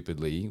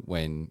stupidly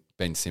when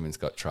Ben Simmons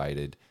got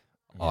traded.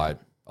 Yeah.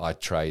 I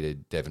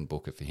traded Devin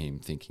Booker for him,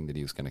 thinking that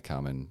he was going to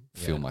come and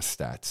fill my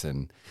stats,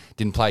 and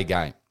didn't play a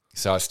game.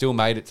 So I still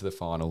made it to the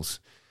finals,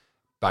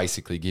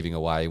 basically giving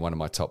away one of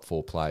my top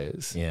 4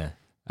 players. Yeah.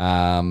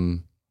 But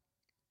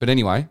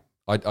anyway,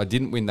 I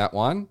didn't win that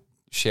one.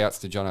 Shouts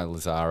to Jono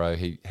Lazaro.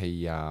 He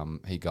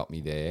got me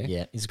there.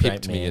 Yeah, he's a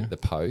great man. Me at the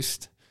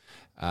post.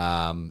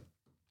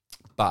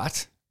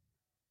 But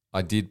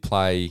I did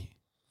play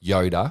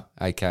Yoda,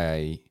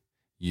 a.k.a.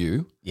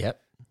 you.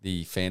 Yep.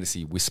 The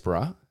fantasy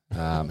whisperer.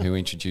 Who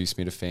introduced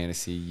me to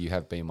fantasy. You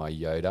have been my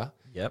Yoda.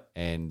 Yep.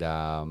 And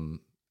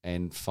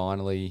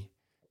finally,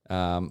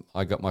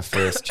 I got my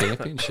first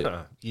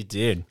championship. You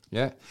did.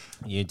 Yeah.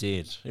 You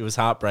did. It was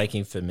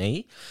heartbreaking for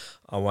me.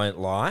 I won't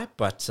lie,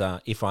 but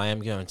if I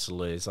am going to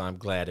lose, I'm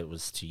glad it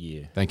was to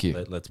you. Thank you.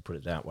 Let's put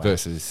it that way.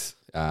 Versus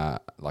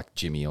like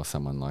Jimmy or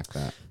someone like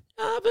that.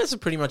 Versus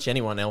pretty much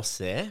anyone else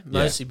there,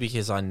 mostly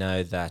because I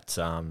know that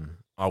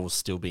I will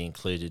still be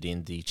included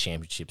in the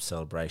championship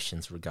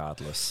celebrations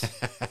regardless.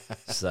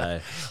 So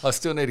I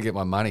still need to get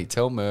my money.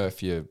 Tell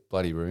Murph, your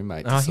bloody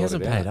roommate. Oh, he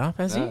hasn't paid up,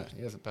 has he? No,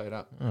 he hasn't paid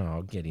up. Oh,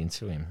 I'll get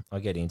into him.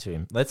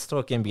 Let's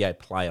talk NBA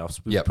playoffs.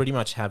 We pretty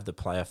much have the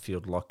playoff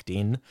field locked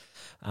in.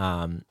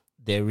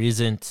 There's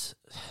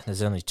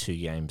only 2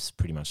 games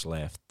pretty much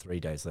left,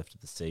 3 days left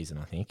of the season,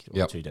 I think,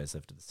 or 2 days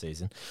left of the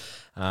season.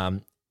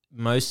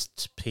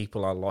 Most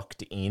people are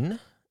locked in.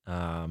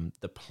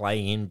 The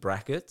play-in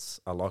brackets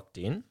are locked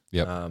in.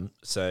 Yep.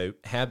 So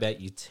how about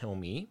you tell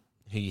me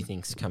who you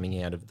think's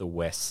coming out of the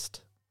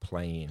West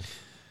play-in?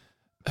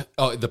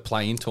 Oh, the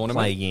play-in tournament?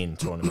 Play-in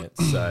tournament.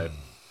 So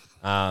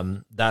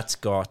that's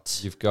got...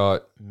 You've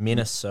got...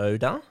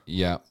 Minnesota.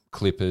 Yeah.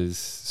 Clippers,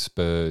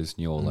 Spurs,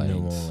 New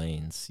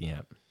Orleans.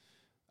 Yeah.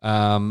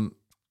 I'm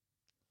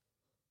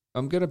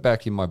going to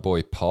back in my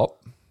boy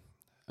Pop.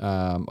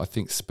 I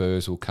think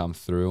Spurs will come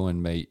through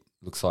and meet,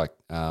 looks like,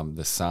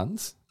 the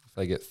Suns.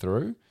 They get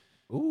through.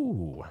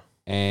 Ooh.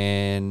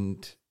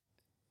 And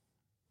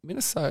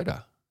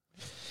Minnesota.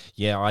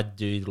 Yeah, I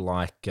do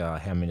like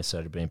how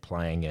Minnesota have been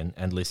playing.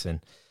 And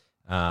listen,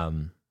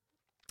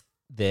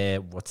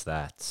 they're, what's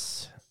that,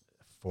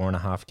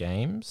 4.5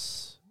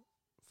 games?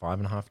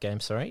 5.5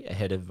 games, sorry,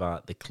 ahead of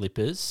the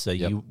Clippers. So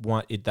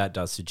that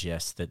does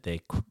suggest that they're,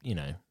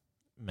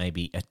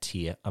 maybe a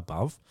tier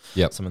above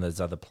some of those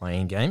other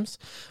playing games.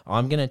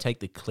 I'm going to take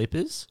the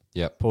Clippers.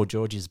 Yep. Paul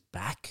George is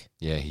back.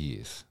 Yeah, he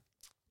is.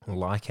 I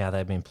like how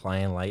they've been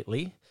playing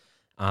lately.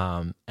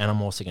 And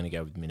I'm also going to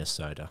go with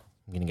Minnesota.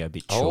 I'm going to go a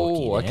bit chalky.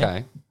 Oh,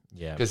 okay.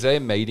 Yeah. Because they're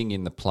meeting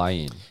in the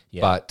play-in,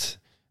 but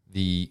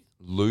the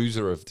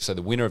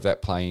the winner of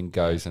that play-in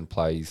goes and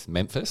plays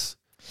Memphis,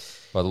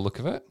 by the look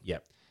of it.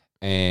 Yep.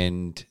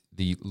 And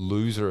the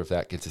loser of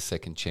that gets a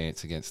second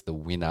chance against the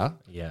winner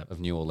of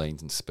New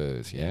Orleans and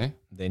Spurs, yeah?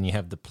 Then you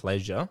have the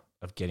pleasure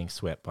of getting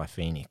swept by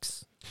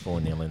Phoenix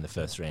 4-0 in the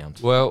first round.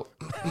 Well,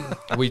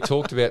 we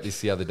talked about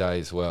this the other day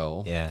as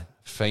well. Yeah.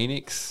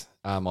 Phoenix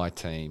are my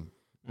team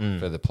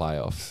for the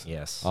playoffs.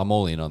 Yes. I'm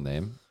all in on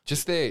them.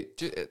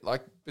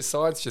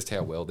 Besides just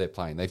how well they're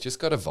playing, they've just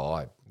got a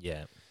vibe.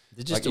 Yeah.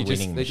 They're just a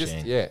winning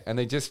machine.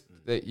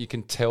 You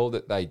can tell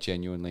that they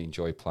genuinely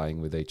enjoy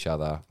playing with each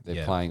other.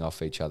 They're playing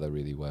off each other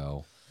really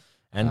well.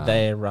 And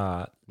they're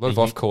a lot of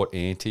off-court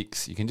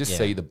antics. You can just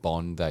see the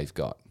bond they've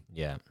got.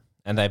 Yeah.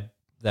 And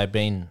they've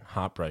been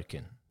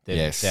heartbroken.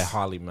 They're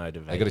highly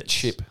motivated. They got a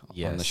chip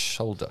on the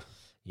shoulder.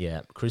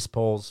 Yeah. Chris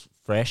Paul's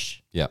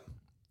fresh. Yep.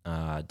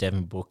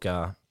 Devin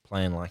Booker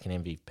playing like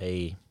an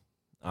MVP.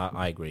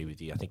 I agree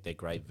with you. I think they're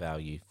great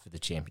value for the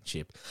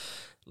championship.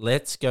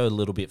 Let's go a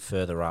little bit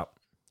further up.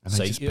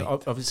 So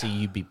obviously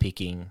you'd be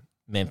picking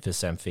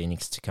Memphis and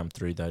Phoenix to come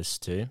through those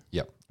two.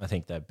 Yep. I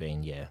think they've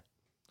been,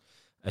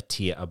 a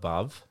tier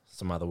above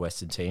some other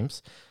Western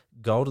teams.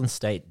 Golden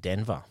State,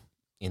 Denver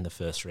in the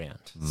first round.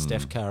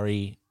 Steph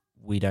Curry,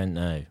 we don't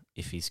know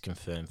if he's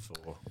confirmed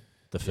for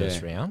the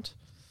first round.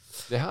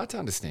 They're hard to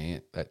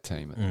understand, that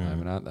team at the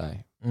moment, aren't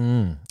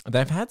they?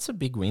 They've had some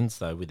big wins,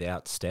 though,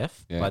 without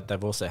Steph, but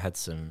they've also had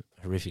some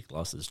horrific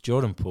losses.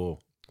 Jordan Poole.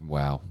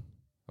 Wow.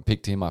 I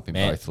picked him up in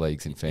both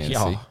leagues in fantasy.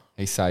 Oh,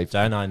 he saved.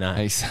 Don't I know?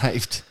 He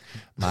saved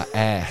my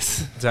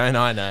ass. Don't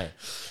I know?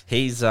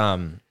 He's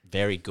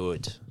very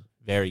good.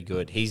 Very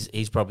good.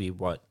 He's probably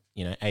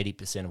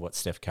 80% of what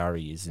Steph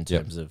Curry is in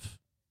terms of,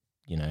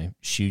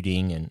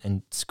 shooting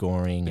and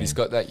scoring. But he's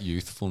got that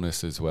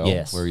youthfulness as well,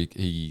 where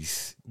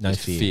he's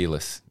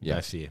fearless. Yeah.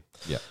 No fear.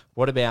 Yeah.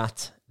 What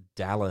about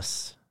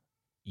Dallas,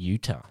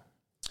 Utah?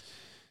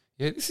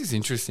 Yeah, this is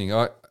interesting.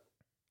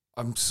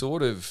 I'm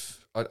sort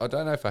of I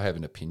don't know if I have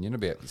an opinion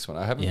about this one.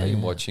 I haven't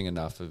been watching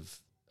enough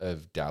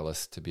of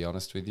Dallas, to be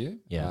honest with you.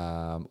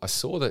 Yeah. I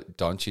saw that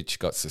Doncic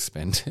got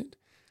suspended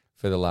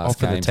for the last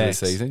games of the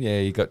season.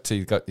 Yeah, he got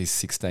his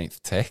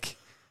 16th tech,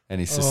 and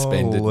he's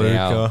suspended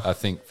now, I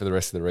think, for the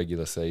rest of the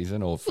regular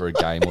season or for a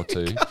game or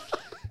two.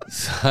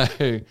 So,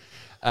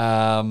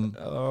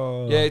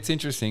 it's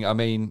interesting. I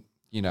mean,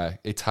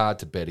 it's hard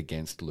to bet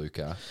against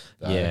Luka.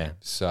 Yeah.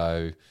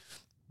 So,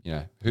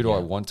 who do I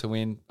want to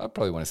win? I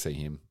probably want to see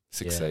him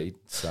succeed.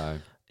 So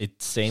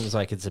it seems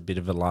like it's a bit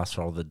of a last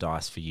roll of the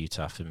dice for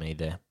Utah for me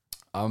there.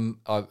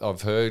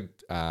 I've heard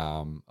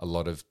a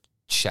lot of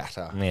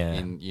chatter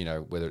in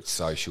whether it's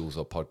socials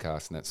or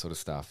podcasts and that sort of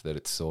stuff, that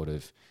it's sort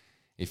of,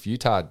 if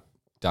Utah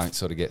don't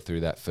sort of get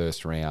through that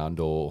first round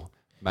or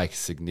make a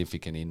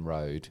significant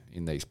inroad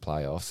in these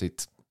playoffs,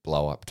 it's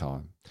blow up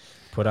time.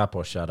 Put up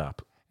or shut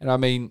up. And I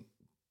mean,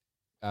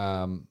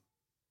 a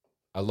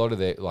lot of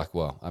their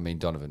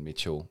Donovan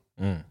Mitchell.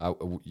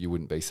 You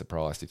wouldn't be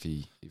surprised if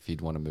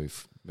he'd want to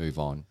move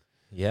on.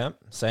 Yeah,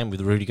 same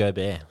with Rudy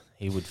Gobert.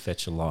 He would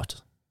fetch a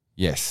lot.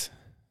 Yes.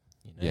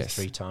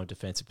 3-time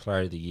Defensive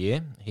Player of the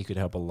Year. He could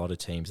help a lot of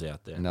teams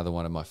out there. Another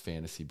one of my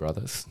fantasy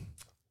brothers.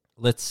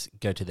 Let's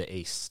go to the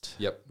East.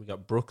 Yep. We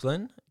got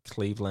Brooklyn,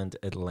 Cleveland,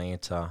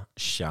 Atlanta,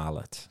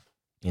 Charlotte.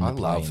 I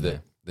love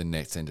that the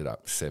Nets ended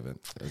up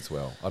 7th as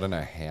well. I don't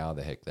know how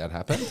the heck that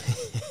happened,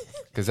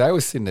 because they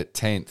were sitting at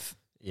 10th.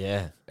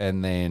 Yeah.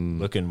 And then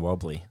looking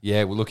wobbly.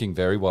 Yeah, we're looking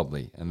very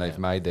wobbly, and they've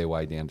made their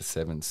way down to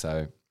 7.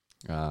 So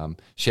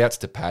shouts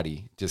to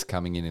Paddy, just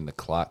coming in the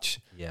clutch.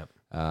 Yeah.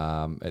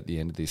 At the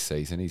end of this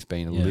season, he's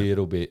been a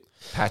little bit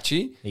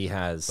patchy. He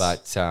has.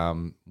 But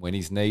when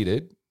he's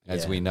needed,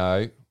 as we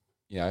know,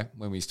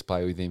 when we used to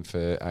play with him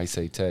for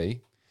ACT.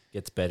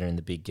 Gets better in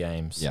the big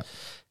games. Yeah.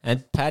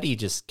 And Paddy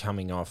just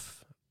coming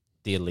off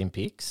the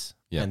Olympics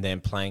and then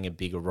playing a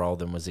bigger role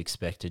than was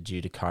expected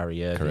due to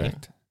Kyrie Irving.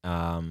 Correct.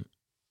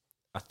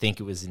 I think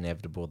it was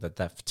inevitable that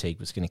fatigue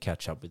was going to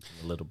catch up with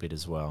him a little bit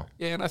as well.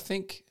 Yeah, and I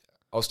think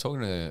I was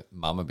talking to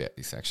Mum about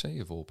this, actually,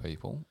 of all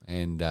people,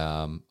 and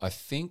I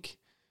think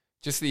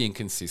just the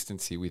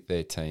inconsistency with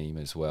their team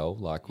as well,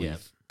 like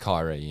with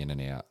Kyrie in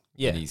and out.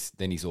 Yeah.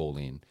 Then he's all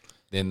in.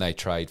 Then they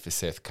trade for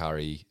Seth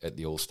Curry at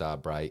the All-Star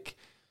break,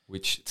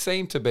 which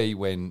seemed to be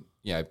when,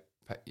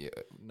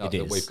 not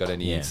that we've got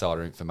any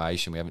insider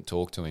information, we haven't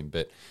talked to him,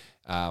 but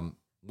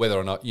whether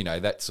or not,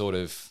 that sort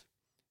of,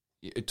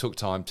 it took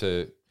time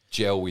to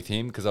gel with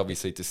him, because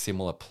obviously it's a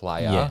similar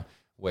player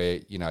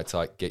where, it's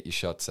like get your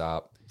shots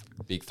up,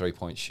 big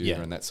 3-point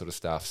shooter and that sort of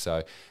stuff.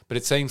 So, but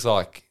it seems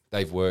like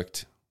they've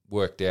worked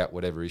out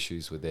whatever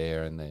issues were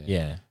there, and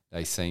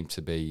they seem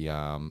to be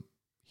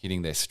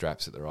hitting their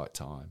straps at the right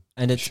time.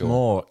 And it's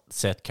more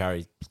Seth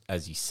Curry,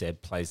 as you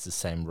said, plays the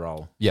same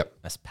role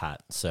as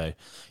Pat. So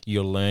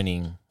you're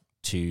learning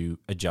to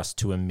adjust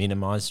to a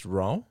minimised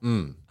role.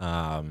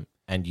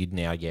 And you'd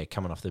now,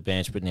 coming off the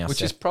bench, but now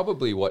which is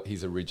probably what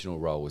his original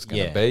role was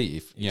going to be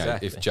if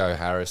if Joe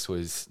Harris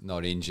was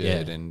not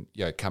injured and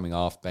coming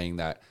off being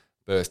that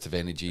burst of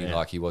energy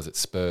like he was at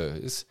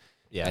Spurs.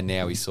 Yeah. And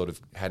now he's sort of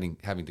having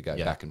to go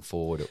back and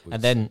forward.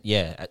 And then,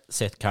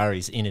 Seth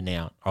Curry's in and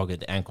out. I'll get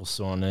the ankle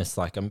soreness.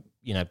 Like, I'm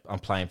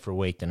playing for a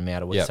week, then I'm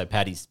out a week. So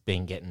Paddy's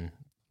been getting,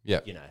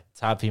 it's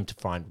hard for him to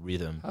find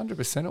rhythm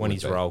 100% when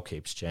his role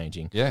keeps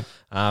changing. Yeah.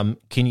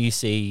 Can you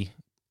see,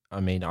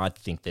 I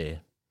think they're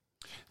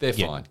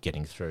fine.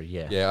 Getting through,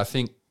 yeah. Yeah, I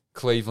think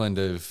Cleveland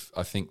the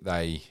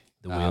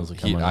wheels are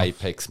hit coming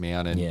Apex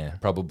Mountain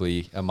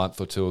probably a month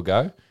or two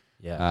ago.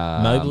 Yeah.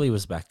 Mobley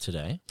was back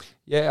today.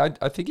 Yeah,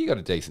 I think he got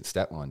a decent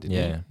stat line,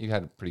 didn't he? He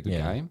had a pretty good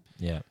game.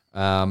 Yeah.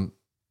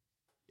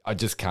 I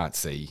just can't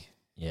see.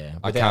 Yeah.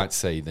 I can't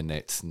see the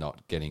Nets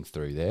not getting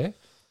through there.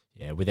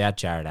 Yeah, without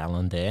Jared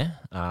Allen there.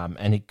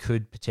 And it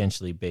could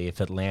potentially be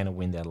if Atlanta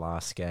win their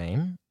last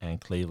game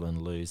and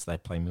Cleveland lose, they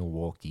play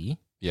Milwaukee,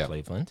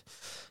 Cleveland,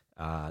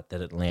 that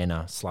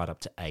Atlanta slide up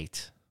to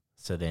 8.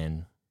 So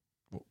then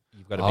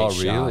you've got to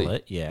beat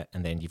Charlotte,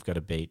 and then you've got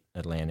to beat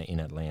Atlanta in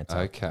Atlanta.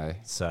 Okay.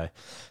 So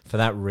for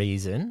that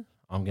reason,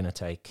 I'm going to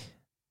take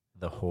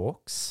the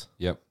Hawks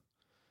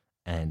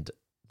and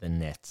the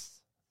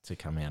Nets to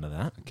come out of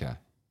that. Okay.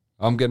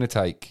 I'm going to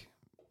take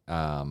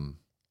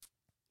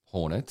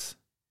Hornets.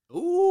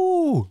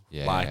 Ooh,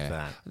 like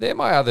that. They're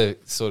my other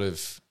sort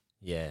of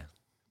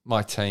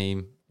my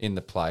team in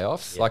the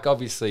playoffs. Like,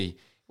 obviously,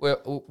 we're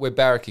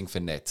barracking for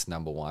Nets,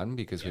 number one,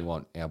 because we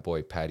want our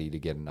boy Paddy to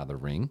get another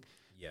ring.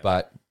 Yeah.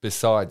 But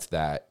besides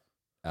that,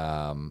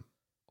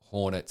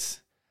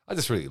 Hornets, I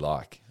just really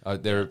like.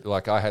 They're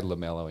like, I had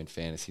LaMelo in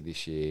fantasy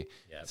this year,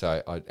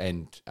 so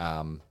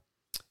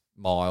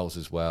Miles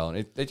as well,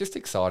 and they're just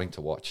exciting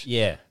to watch.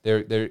 Yeah,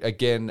 they're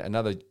again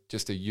another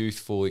just a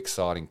youthful,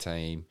 exciting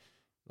team,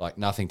 like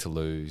nothing to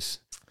lose,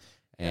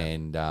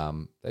 and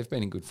they've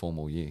been in good form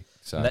all year.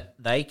 So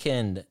they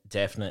can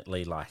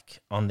definitely,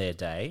 like, on their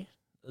day,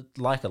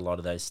 like a lot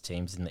of those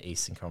teams in the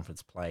Eastern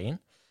Conference play in,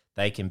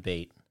 they can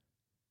beat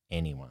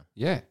anyone.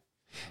 Yeah.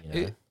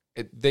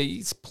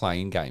 These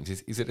playing games,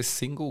 is it a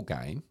single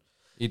game?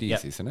 It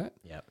is, isn't it?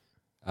 Yep.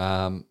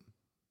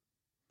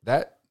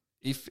 That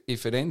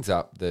if it ends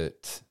up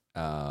that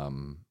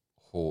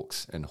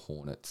Hawks and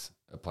Hornets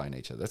are playing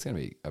each other, that's going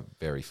to be a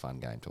very fun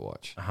game to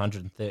watch.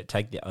 130.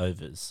 Take the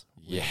overs.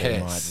 Yes. My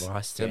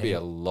advice There'll be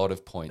a lot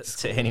of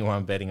points to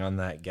anyone betting on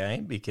that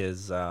game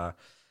because,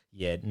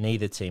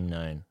 neither team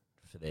known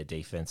for their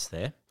defense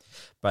there.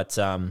 But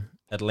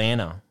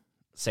Atlanta,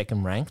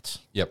 second ranked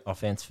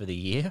offense for the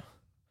year.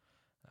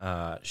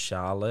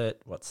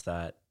 Charlotte, what's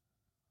that?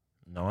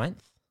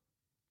 9th.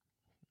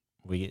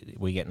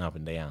 We getting up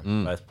and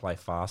down. Both play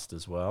fast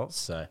as well.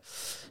 So,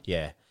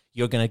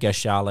 you're going to go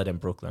Charlotte and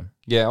Brooklyn.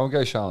 Yeah, I'll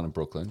go Charlotte and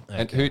Brooklyn.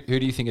 Okay. And who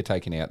do you think are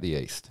taking out the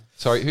East?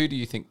 Sorry, who do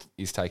you think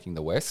is taking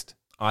the West?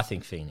 I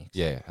think Phoenix.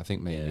 Yeah, I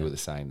think me and you are the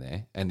same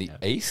there. And the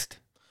East?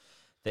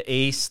 The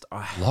East,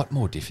 a lot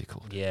more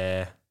difficult.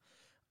 Yeah,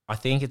 I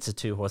think it's a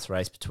 2-horse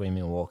race between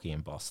Milwaukee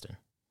and Boston.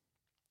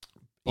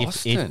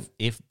 Boston?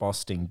 If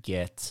Boston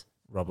get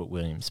Robert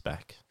Williams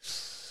back.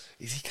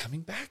 Is he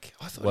coming back?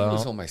 I thought he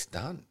was almost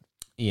done.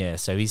 Yeah,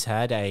 so he's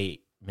had a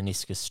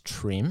meniscus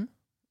trim.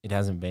 It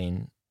hasn't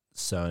been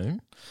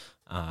sewn,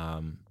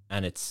 and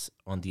it's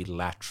on the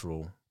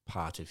lateral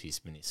part of his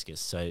meniscus,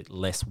 so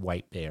less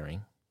weight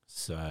bearing.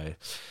 So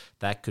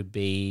that could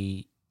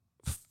be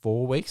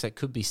 4 weeks. That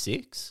could be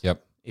 6.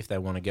 Yep. If they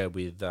want to go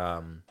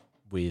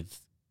with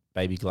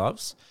baby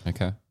gloves.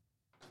 Okay.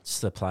 It's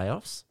the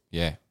playoffs.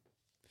 Yeah.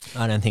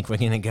 I don't think we're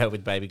going to go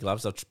with baby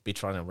gloves. I'll be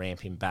trying to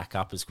ramp him back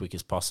up as quick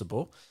as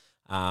possible.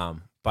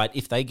 But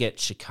if they get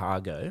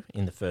Chicago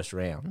in the first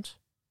round,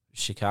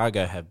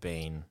 Chicago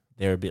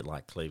they're a bit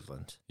like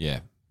Cleveland.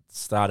 Yeah.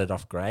 Started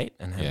off great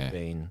and have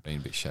been a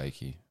bit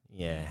shaky.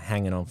 Yeah,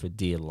 hanging on for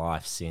dear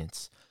life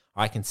since.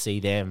 I can see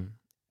them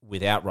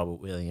without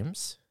Robert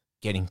Williams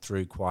getting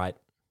through quite,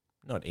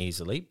 not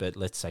easily, but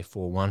let's say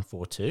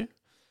 4-1,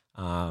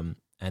 4-2.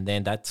 And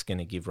then that's going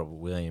to give Robert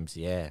Williams,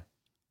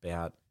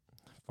 about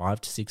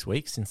 5 to 6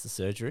 weeks since the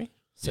surgery.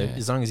 So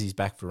as long as he's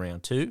back for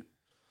round 2.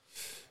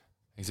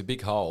 He's a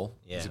big hole.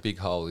 Yeah. He's a big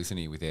hole, isn't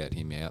he, without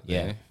him out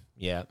there?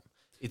 Yeah.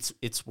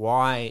 It's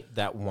why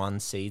that 1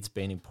 seed's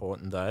been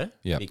important, though,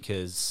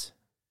 because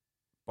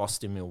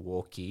Boston,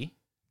 Milwaukee,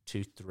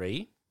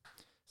 2-3,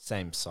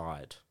 same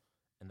side.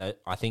 And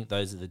I think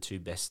those are the 2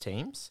 best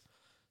teams.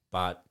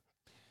 But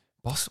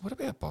Boston, what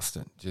about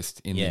Boston? Just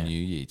in the new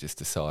year, just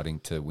deciding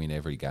to win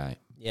every game.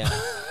 Yeah.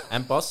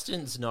 And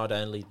Boston's not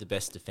only the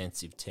best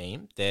defensive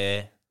team,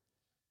 they're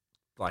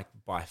like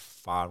by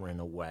far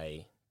and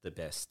away the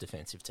best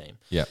defensive team.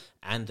 Yeah.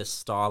 And the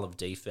style of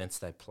defense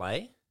they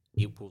play,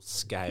 it will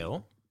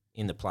scale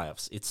in the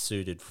playoffs. It's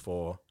suited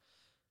for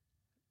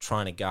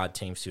trying to guard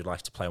teams who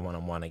like to play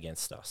one-on-one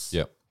against us.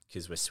 Yep.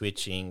 Because we're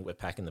switching, we're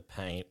packing the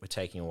paint, we're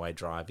taking away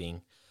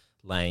driving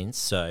lanes.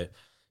 So,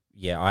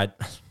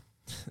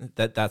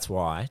 that's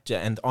why.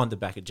 And on the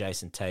back of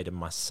Jason Tatum,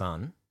 my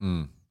son,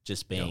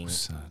 just being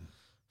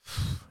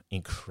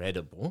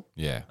incredible.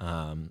 Yeah.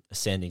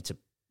 Ascending to,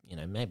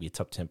 maybe a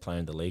top 10 player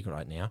in the league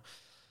right now.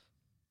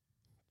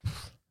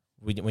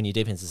 When your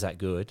defense is that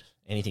good,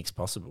 anything's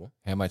possible.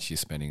 How much are you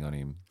spending on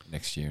him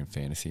next year in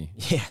fantasy?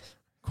 Yeah.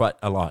 Quite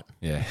a lot.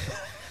 Yeah.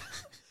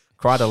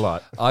 Quite a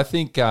lot. I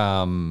think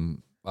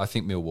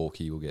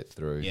Milwaukee will get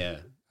through. Yeah.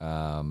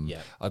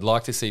 I'd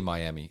like to see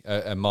Miami.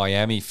 A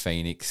Miami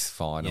Phoenix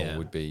final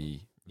would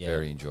be Yeah.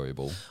 very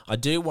enjoyable. I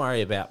do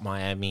worry about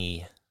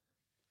Miami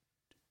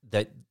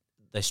that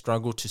they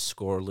struggle to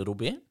score a little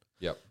bit.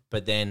 Yep.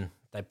 But then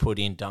they put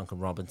in Duncan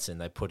Robinson,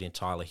 they put in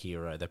Tyler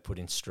Hero, they put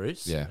in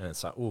Strus. Yeah. And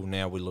it's like, oh,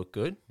 now we look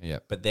good.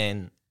 Yep. But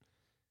then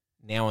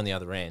now on the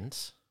other end,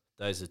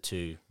 those are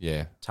two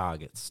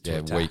targets to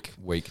attack.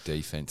 Weak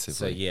defensively.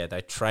 So, yeah,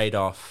 they trade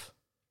off,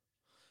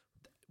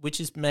 which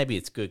is maybe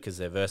it's good because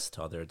they're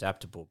versatile, they're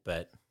adaptable,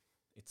 but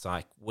it's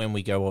like when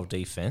we go all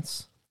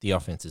defense, the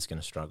offense is going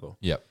to struggle.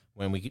 Yep.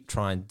 When we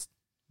try and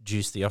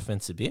juice the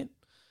offense a bit,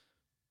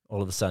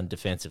 all of a sudden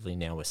defensively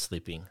now we're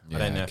slipping. I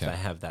don't know if they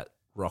have that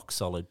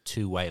rock-solid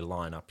two-way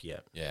lineup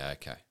yet. Yeah,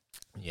 okay.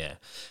 Yeah.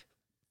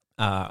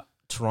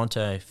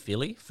 Toronto,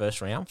 Philly,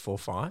 first round,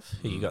 4-5.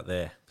 Who you got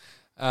there?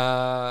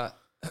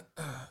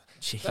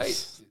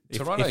 Jeez.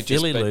 Toronto if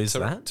Philly lose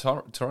that.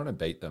 Toronto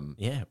beat them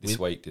this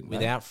week, didn't they?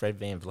 Without Fred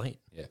VanVleet.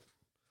 Yeah.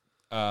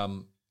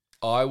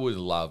 I would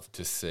love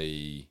to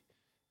see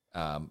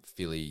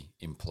Philly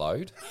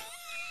implode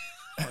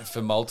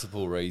for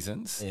multiple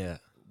reasons. Yeah.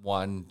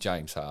 One,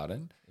 James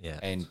Harden. Yeah.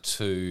 And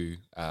two,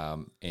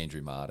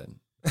 Andrew Martin.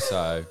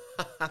 So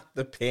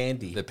the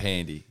Pandy. The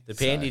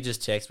Pandy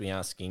just texted me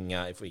asking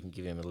if we can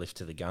give him a lift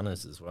to the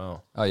Gunners as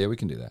well. Oh yeah, we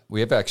can do that. We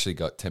have actually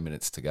got 10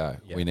 minutes to go.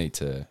 Yep. We need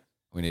to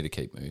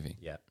keep moving.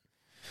 Yeah.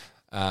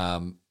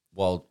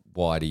 While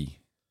Whitey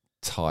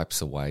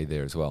types away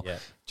there as well. Yeah.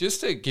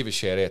 Just to give a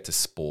shout out to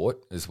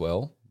sport as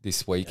well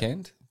this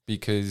weekend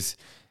because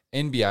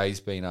NBA's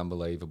been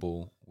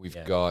unbelievable.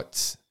 We've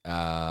got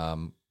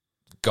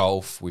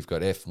golf, we've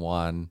got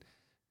F1,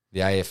 the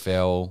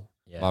AFL.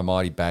 Yeah. My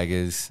mighty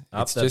Baggers.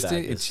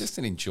 It's just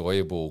an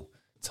enjoyable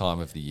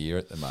time of the year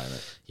at the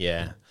moment.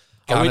 Yeah.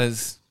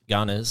 Gunners.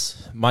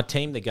 My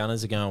team, the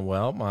Gunners, are going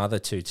well. My other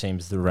two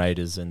teams, the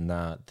Raiders and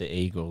the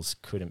Eagles,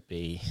 couldn't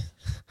be.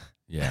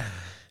 Yeah.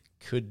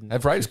 Couldn't.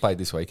 Have Raiders played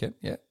this weekend?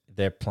 Yeah.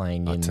 They're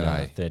playing in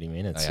 30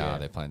 minutes. They are.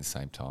 They're playing the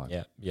same time.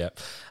 Yeah. Yeah.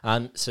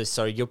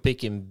 So you're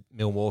picking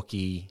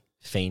Milwaukee,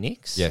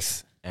 Phoenix.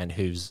 Yes. And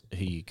who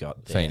you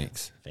got there?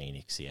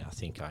 Phoenix, yeah. I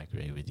think I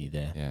agree with you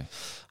there. Yeah.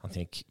 I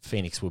think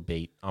Phoenix will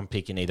beat. I'm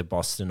picking either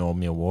Boston or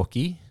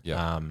Milwaukee.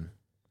 Yeah.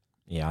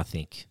 I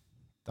think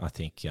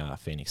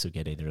Phoenix will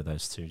get either of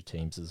those two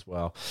teams as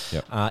well.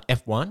 Yep.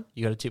 F1,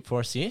 you got a tip for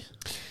us here?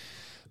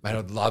 Mate,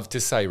 I'd love to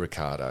say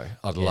Ricardo.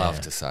 I'd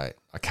love to say it.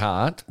 I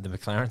can't. The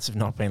McLarens have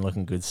not been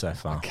looking good so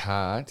far. I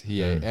can't.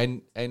 Yeah.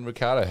 And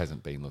Ricardo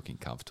hasn't been looking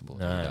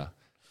comfortable either.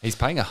 He's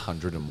paying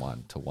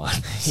 101 to 1.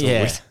 So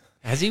yeah.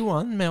 Has he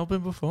won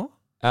Melbourne before?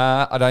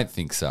 I don't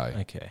think so.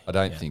 Okay. I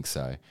don't think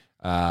so.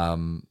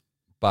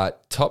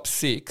 But top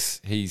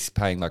 6, he's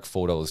paying like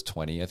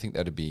 $4.20. I think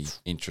that'd be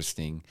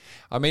interesting.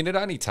 I mean, it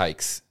only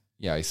takes,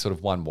 sort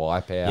of one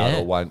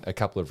wipeout or a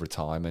couple of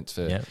retirements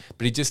but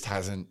he just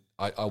hasn't.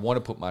 I want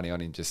to put money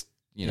on him just,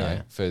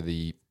 for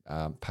the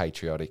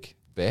patriotic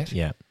bet.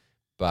 Yeah.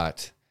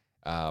 But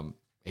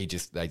they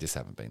just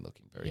haven't been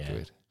looking very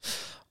good.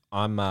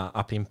 I'm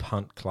up in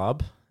Punt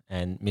Club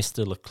and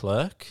Mr.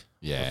 Leclerc.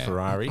 Yeah.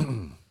 Ferrari.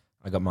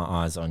 I got my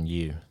eyes on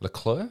you.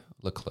 Leclerc.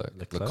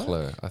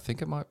 I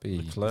think it might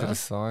be a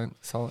silent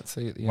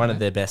C at the end. One of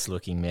their best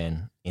looking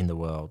men in the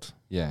world.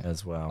 Yeah.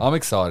 As well. I'm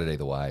excited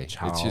either way.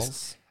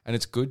 Charles.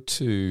 It's good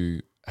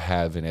to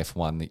have an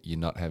F1 that you're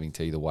not having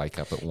to either wake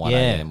up at 1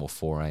 a.m. or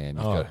 4 a.m.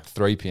 You've got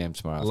 3 p.m.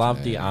 tomorrow Love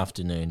afternoon. the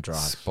afternoon drive.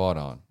 Spot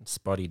on.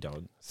 Spotty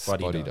dog.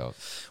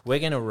 We're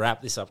going to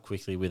wrap this up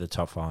quickly with a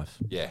top 5.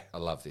 Yeah, I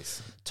love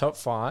this. Top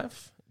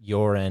 5,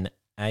 you're an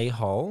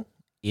a-hole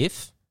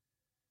if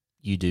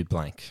you do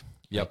blank.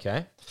 Yep.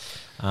 Okay.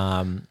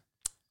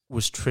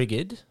 Was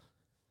triggered.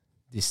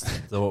 This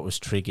thought was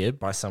triggered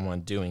by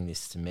someone doing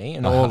this to me,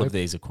 and all of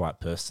these are quite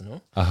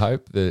personal. I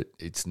hope that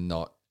it's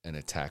not an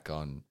attack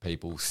on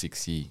people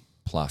 60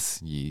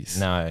 plus years.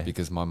 No.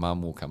 Because my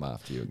mum will come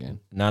after you again.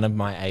 None of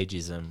my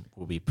ageism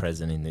will be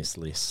present in this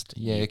list.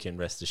 Yeah. You can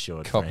rest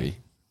assured. Copy.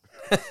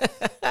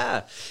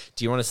 Do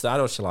you want to start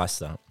or shall I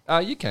start?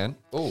 You can.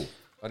 Oh,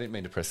 I didn't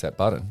mean to press that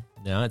button.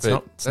 No,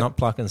 it's not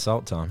pluck and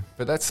salt time.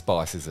 But that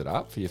spices it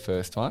up for your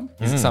first one.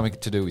 Is it something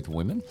to do with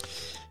women?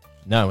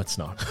 No, it's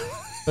not.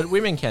 But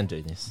women can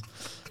do this.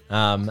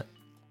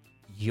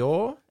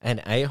 You're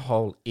an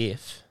a-hole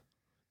if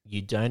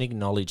you don't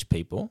acknowledge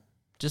people,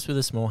 just with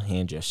a small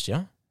hand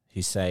gesture,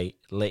 who say,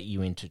 let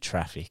you into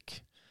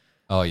traffic.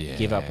 Oh, yeah.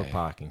 Give up a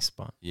parking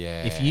spot.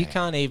 Yeah. If you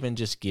can't even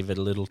just give it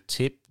a little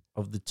tip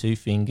of the 2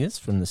 fingers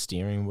from the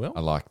steering wheel,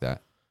 I like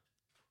that.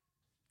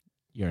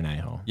 You're an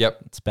a-hole. Yep.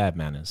 It's bad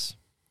manners.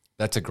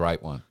 That's a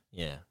great one.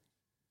 Yeah.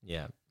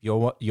 Yeah.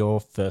 Your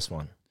first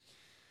one.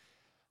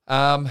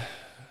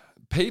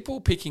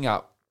 People picking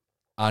up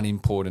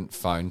unimportant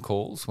phone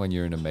calls when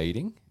you're in a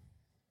meeting.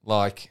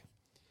 Like,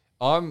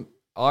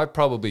 I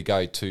probably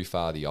go too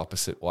far the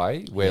opposite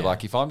way, where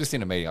like if I'm just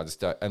in a meeting, I just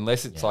don't,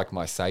 unless it's like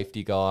my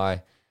safety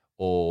guy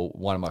or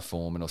one of my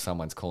foremen or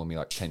someone's calling me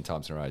like 10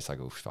 times in a row, it's like,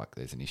 oh, fuck,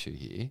 there's an issue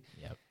here.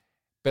 Yep.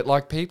 But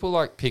like people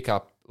like pick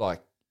up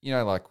like, you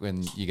know, like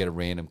when you get a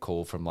random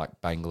call from like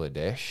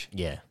Bangladesh.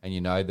 Yeah. And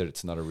you know that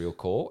it's not a real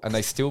call and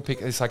they still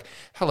pick, it's like,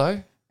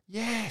 hello.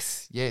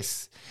 Yes.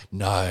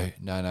 No.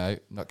 I'm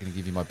not going to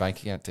give you my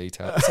bank account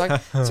details. It's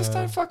like, just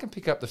don't fucking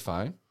pick up the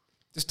phone.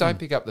 Just don't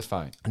pick up the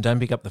phone. And don't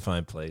pick up the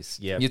phone, please.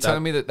 Yeah. You're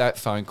telling me that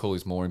phone call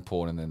is more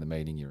important than the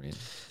meeting you're in.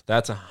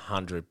 That's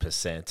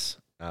 100%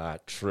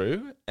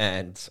 true.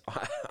 And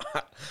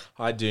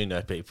I do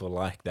know people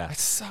like that.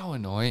 It's so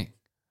annoying.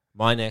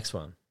 My next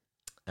one.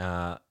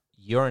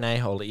 You're an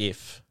a-hole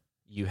if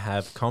you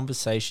have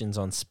conversations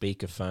on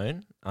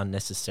speakerphone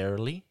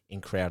unnecessarily in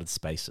crowded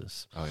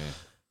spaces. Oh, yeah.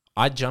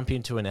 I jump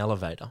into an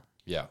elevator.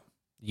 Yeah.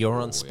 You're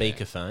on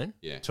speakerphone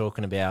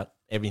talking about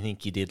everything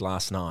you did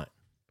last night.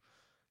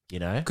 You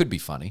know? Could be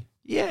funny.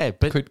 Yeah,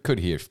 but... Could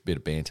hear a bit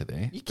of banter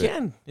there. You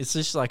can. It's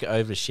just like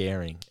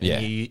oversharing.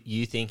 And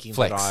you thinking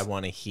Flex. that I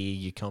want to hear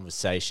your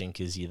conversation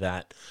because you're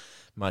that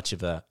much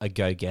of a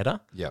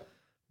go-getter. Yep.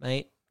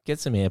 Mate, get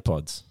some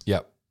AirPods.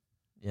 Yep.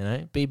 You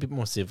know? Be a bit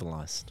more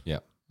civilized.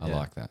 Yep. I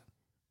like that.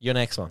 Your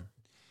next one.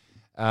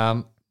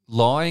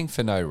 Lying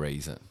for no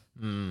reason.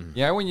 Mm.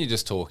 You know, when you're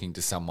just talking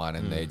to someone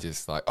and they're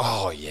just like,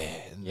 oh, yeah.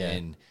 And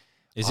then...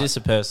 Is this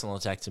a personal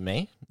attack to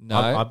me? No.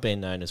 I've been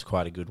known as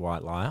quite a good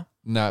white liar.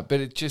 No, but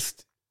it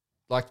just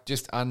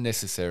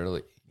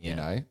unnecessarily, you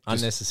know.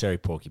 Unnecessary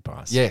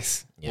porcupines.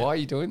 Yes. Yeah. Why are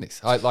you doing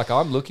this?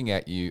 I'm looking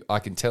at you. I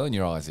can tell in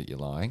your eyes that you're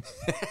lying.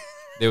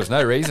 There was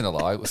no reason to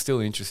lie. It was still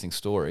an interesting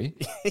story.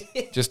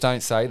 Just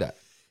don't say that.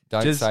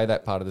 Don't say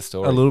that part of the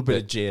story. A little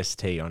bit of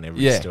GST on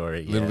every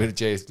story. A little bit of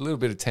GST, a little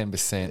bit of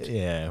 10%.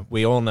 Yeah,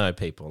 we all know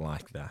people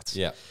like that.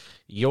 Yeah.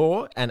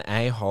 You're an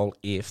a-hole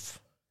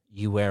if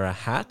you wear a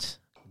hat,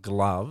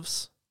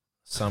 gloves,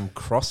 some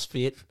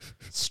CrossFit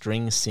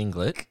string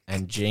singlet,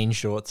 and jean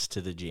shorts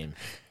to the gym.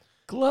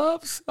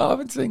 Gloves? I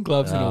haven't seen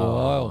gloves in a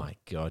while. Oh, my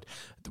God.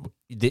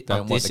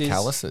 Don't want the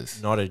calluses.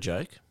 Not a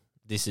joke.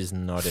 This is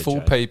not a full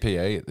joke.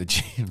 PPE at the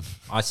gym.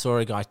 I saw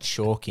a guy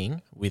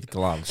chalking with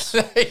gloves.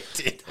 They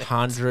did.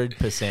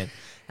 100%.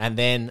 And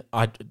then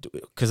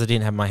because I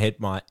didn't have my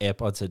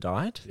AirPods had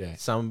died. Yeah.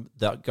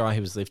 The guy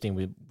who was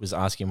lifting was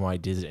asking why he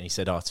did it, and he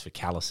said, "Oh, it's for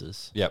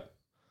calluses." Yep.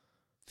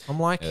 I'm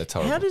like, Yeah,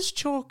 how does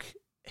chalk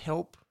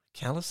help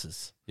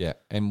calluses? Yeah.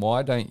 And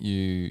why don't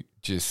you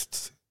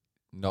just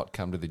not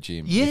come to the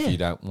gym Yeah. if you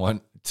don't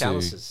want to?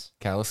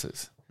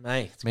 Calluses.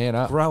 Mate, man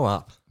up. Grow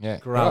up. Yeah.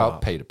 Grow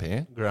up. Peter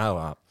Pan. Grow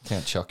up.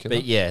 Count Chocula.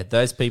 But yeah,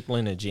 those people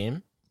in a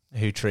gym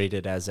who treat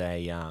it as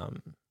a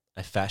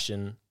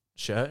fashion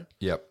show.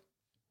 Yep.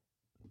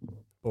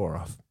 Bore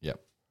off. Yep.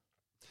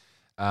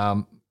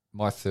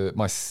 My third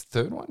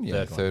one?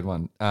 Yeah, third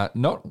one.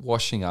 Not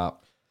washing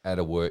up at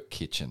a work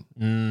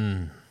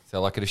kitchen. So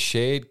like at a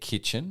shared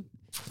kitchen.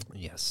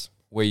 Yes.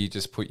 Where you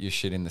just put your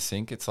shit in the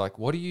sink. It's like,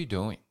 what are you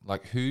doing?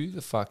 Like, who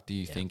the fuck do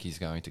you think is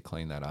going to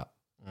clean that up?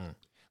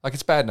 Like,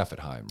 it's bad enough at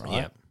home, right?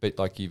 Yeah. But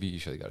like, you've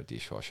usually got a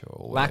dishwasher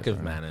or whatever. Lack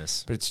of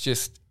manners. But it's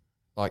just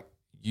like,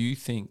 you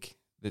think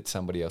that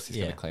somebody else is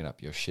going to clean up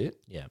your shit?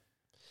 Yeah.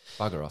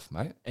 Bugger off,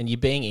 mate. And you're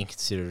being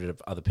inconsiderate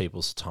of other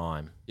people's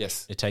time.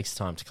 Yes. It takes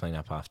time to clean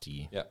up after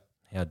you. Yeah.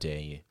 How dare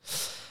you?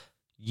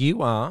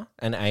 You are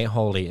an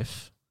a-hole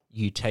if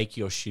you take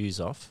your shoes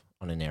off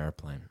on an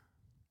aeroplane.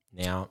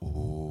 Now,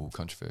 ooh,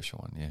 controversial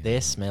one, yeah. They're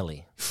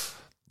smelly.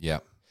 Yeah.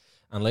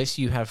 Unless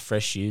you have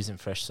fresh shoes and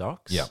fresh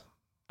socks. Yeah.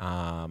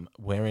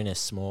 We're in a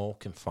small,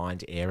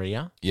 confined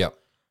area. Yep.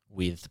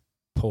 With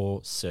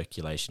poor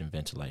circulation and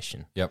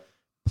ventilation. Yep.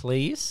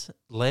 Please,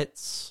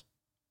 let's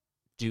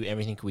do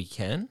everything we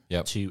can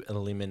to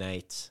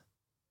eliminate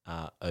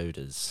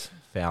odors,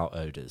 foul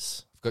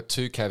odors. I've got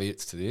two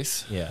caveats to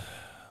this. Yeah.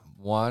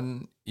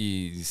 One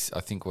is,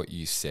 I think what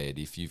you said,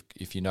 if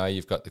you know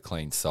you've got the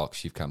clean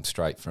socks, you've come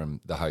straight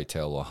from the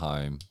hotel or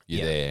home,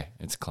 you're there,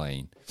 it's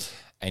clean.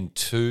 And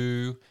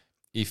two,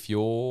 if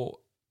you're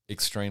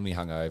extremely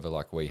hungover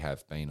like we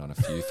have been on a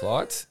few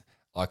flights,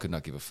 I could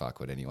not give a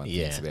fuck what anyone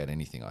thinks about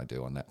anything I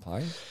do on that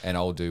plane. And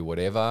I'll do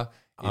whatever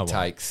it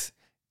takes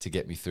to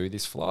get me through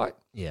this flight.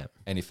 Yeah.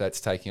 And if that's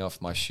taking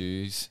off my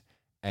shoes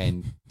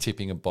and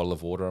tipping a bottle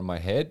of water on my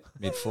head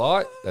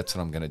mid-flight, that's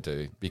what I'm going to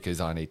do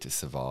because I need to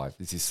survive.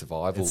 This is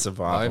survival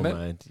moment,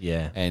 mode.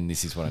 Yeah. And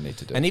this is what I need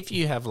to do. And if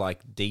you have like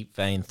deep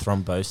vein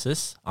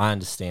thrombosis, I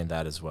understand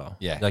that as well.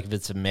 Yeah. Like if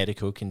it's a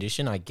medical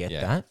condition, I get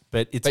that.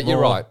 But you're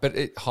right. But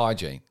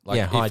hygiene.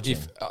 Like hygiene.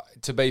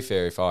 To be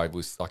fair, if I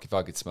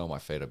could smell my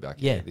feet, I'd be like,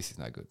 this is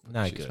no good. Put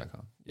no shoes good. Back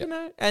on. Yep. You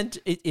know, and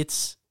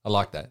it's I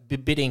like that. A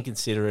bit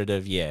inconsiderate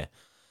of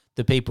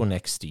the people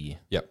next to you.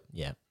 Yep.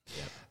 Yeah.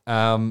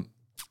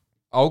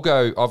 I've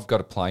got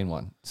a plain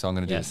one, so I'm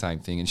going to do the same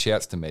thing. And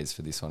shouts to Mez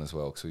for this one as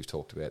well, because we've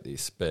talked about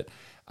this. But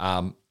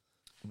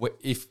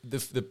if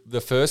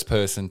the first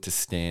person to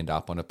stand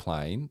up on a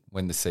plane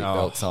when the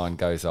seatbelt sign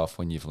goes off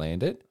when you've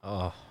landed,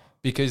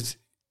 because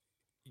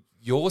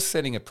you're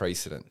setting a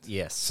precedent.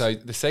 Yes. So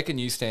the second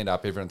you stand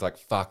up, everyone's like,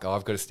 "Fuck,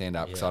 I've got to stand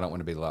up because I don't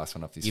want to be the last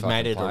one off this." You've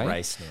fucking made it plane. a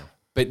race now.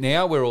 But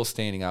now we're all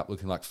standing up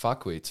looking like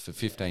fuckwits for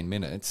 15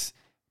 minutes.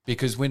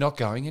 Because we're not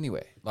going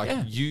anywhere.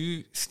 Like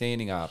you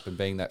standing up and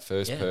being that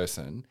first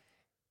person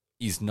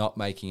is not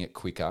making it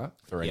quicker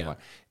for anyone.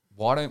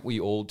 Why don't we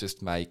all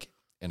just make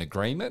an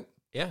agreement?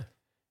 Yeah.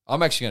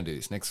 I'm actually going to do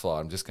this next flight.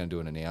 I'm just going to do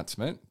an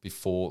announcement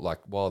before, like,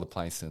 while the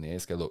plane's still in the air.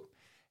 Just go, look,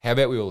 how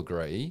about we all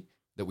agree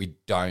that we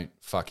don't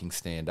fucking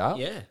stand up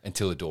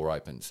until the door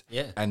opens?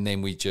 Yeah. And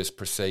then we just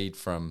proceed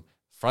from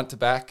front to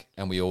back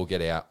and we all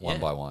get out one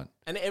by one.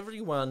 And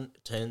everyone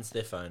turns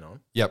their phone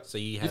on. Yep. So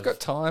you've got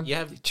time.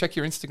 Check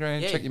your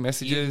Instagram, check your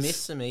messages. You've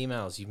missed some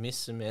emails. You've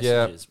missed some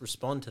messages.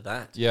 Respond to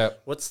that. Yeah.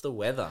 What's the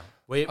weather?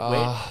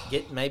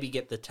 Maybe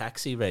get the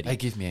taxi ready. They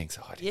give me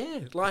anxiety.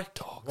 Yeah. Like,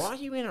 dogs. Why are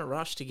you in a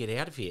rush to get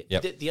out of here?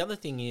 Yep. The other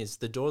thing is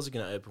the doors are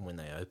going to open when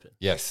they open.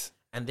 Yes.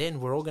 And then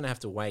we're all going to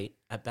have to wait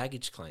at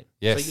baggage claim.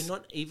 Yes. So you're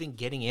not even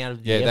getting out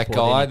of the airport. That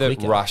guy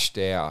that rushed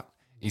out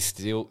is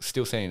still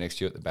standing next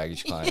to you at the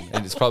baggage claim.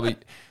 And it's probably...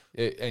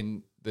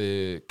 And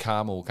the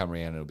car will come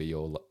around and it'll be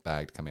your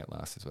bag to come out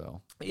last as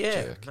well.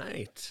 Yeah, Jerk.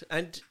 mate.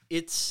 And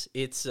it's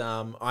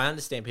I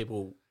understand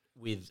people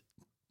with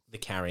the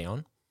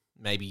carry-on.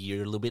 Maybe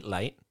you're a little bit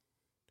late,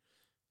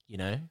 you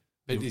know.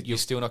 But you're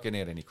still not getting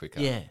out any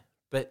quicker. Yeah,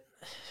 but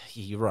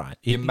you're right.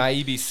 You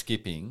may be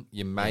skipping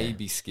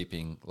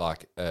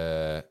like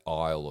an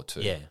aisle or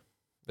two. Yeah.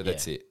 But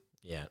that's it.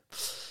 Yeah.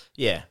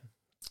 Yeah.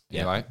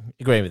 Anyway.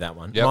 Agree with that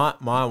one.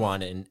 Yep. My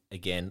one, and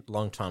again,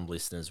 long-time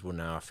listeners will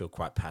know I feel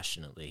quite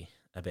passionately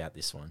about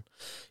this one.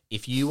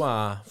 If you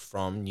are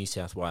from New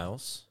South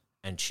Wales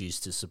and choose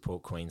to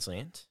support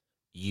Queensland,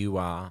 you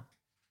are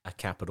a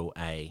capital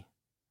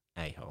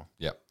A-hole.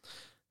 Yep.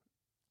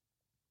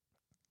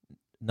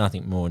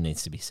 Nothing more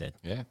needs to be said.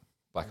 Yeah.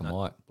 Black and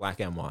white. Black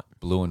and white.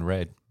 Blue and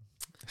red.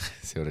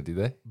 See what I did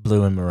there?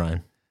 Blue and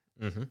maroon.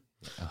 Mm-hmm.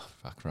 Oh,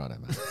 fuck right,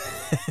 mate.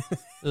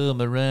 Oh,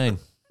 maroon.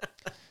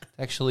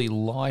 Actually,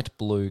 light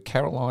blue,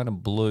 Carolina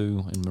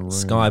blue and maroon.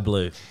 Sky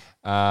blue.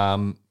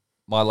 My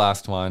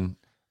last one,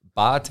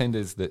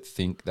 bartenders that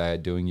think they are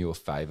doing you a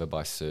favour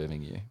by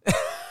serving you.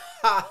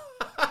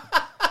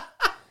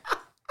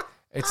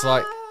 It's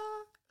like,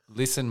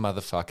 listen,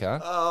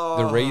 motherfucker,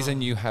 the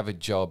reason you have a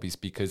job is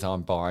because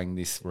I'm buying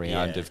this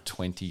round of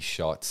 20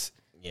 shots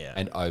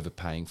and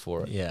overpaying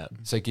for it. Yeah.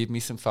 So give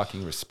me some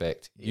fucking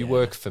respect. You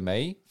work for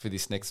me for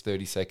this next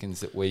 30 seconds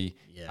that we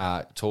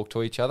talk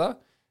to each other.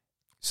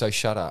 So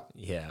shut up.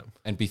 Yeah.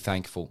 And be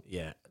thankful.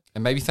 Yeah.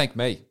 And maybe thank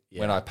me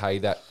when I pay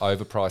that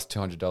overpriced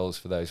 $200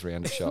 for those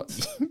round of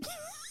shots.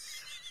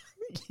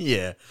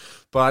 Yeah.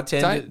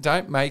 Bartender.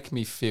 Don't make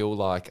me feel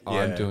like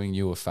I'm doing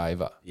you a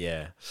favour.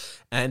 Yeah.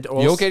 And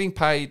also, you're getting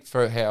paid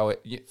for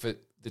for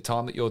the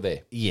time that you're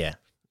there. Yeah.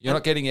 You're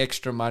not getting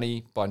extra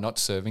money by not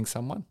serving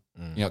someone.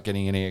 You're not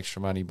getting any extra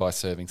money by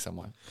serving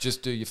someone.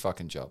 Just do your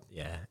fucking job.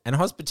 Yeah. And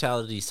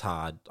hospitality's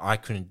hard. I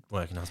couldn't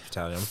work in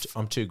hospitality.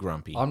 I'm too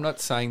grumpy. I'm not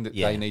saying that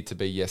they need to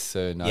be yes,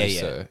 sir, no,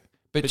 sir.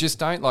 But just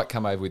don't like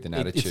come over with an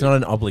attitude. It's not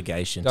an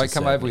obligation. Don't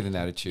come over with an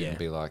attitude and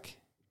be like,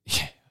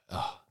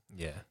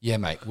 yeah,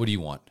 mate, what do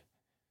you want?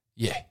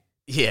 Yeah.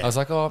 Yeah. I was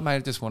like, oh, mate, I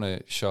just want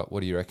a shot.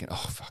 What do you reckon? Oh,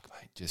 fuck,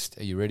 mate. Just,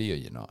 are you ready or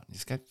you're not?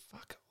 Just go,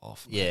 fuck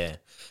off. Mate. Yeah.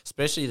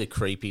 Especially the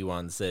creepy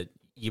ones that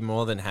you're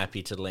more than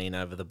happy to lean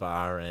over the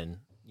bar and,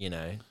 you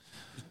know,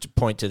 to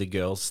point to the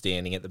girls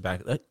standing at the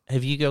back. Like,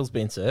 have you girls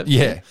been served?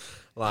 Yeah.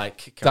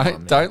 Like,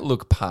 don't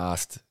look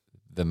past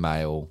the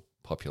male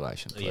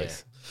population,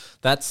 please.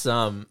 Yeah. That's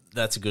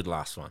a good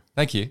last one.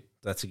 Thank you.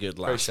 That's a good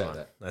last Appreciate one.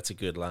 that. That's a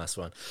good last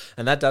one.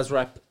 And that does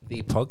wrap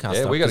the podcast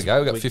Yeah, up. we got to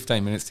go. We've got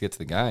 15 minutes to get to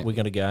the game. We're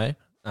going to go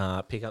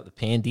pick up the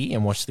Pandy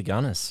and watch the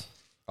Gunners.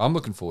 I'm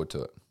looking forward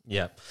to it.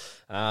 Yeah.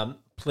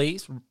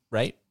 Please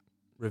rate,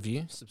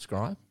 review,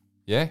 subscribe.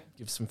 Yeah.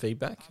 Give some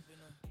feedback.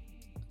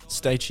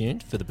 Stay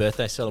tuned for the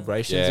birthday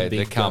celebrations. Yeah,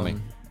 they're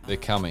coming. They're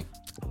coming.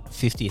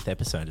 50th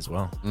episode as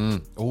well.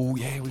 Oh,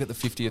 yeah, we got the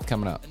 50th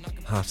coming up.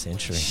 Half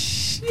century.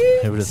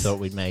 Who would have thought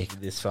we'd make it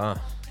this far?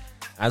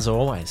 As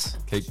always.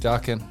 Keep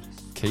ducking.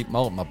 Keep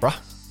molting, my bruh.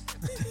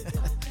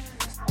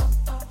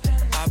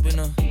 Hop in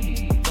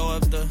her, throw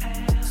up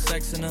the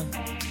sex in her.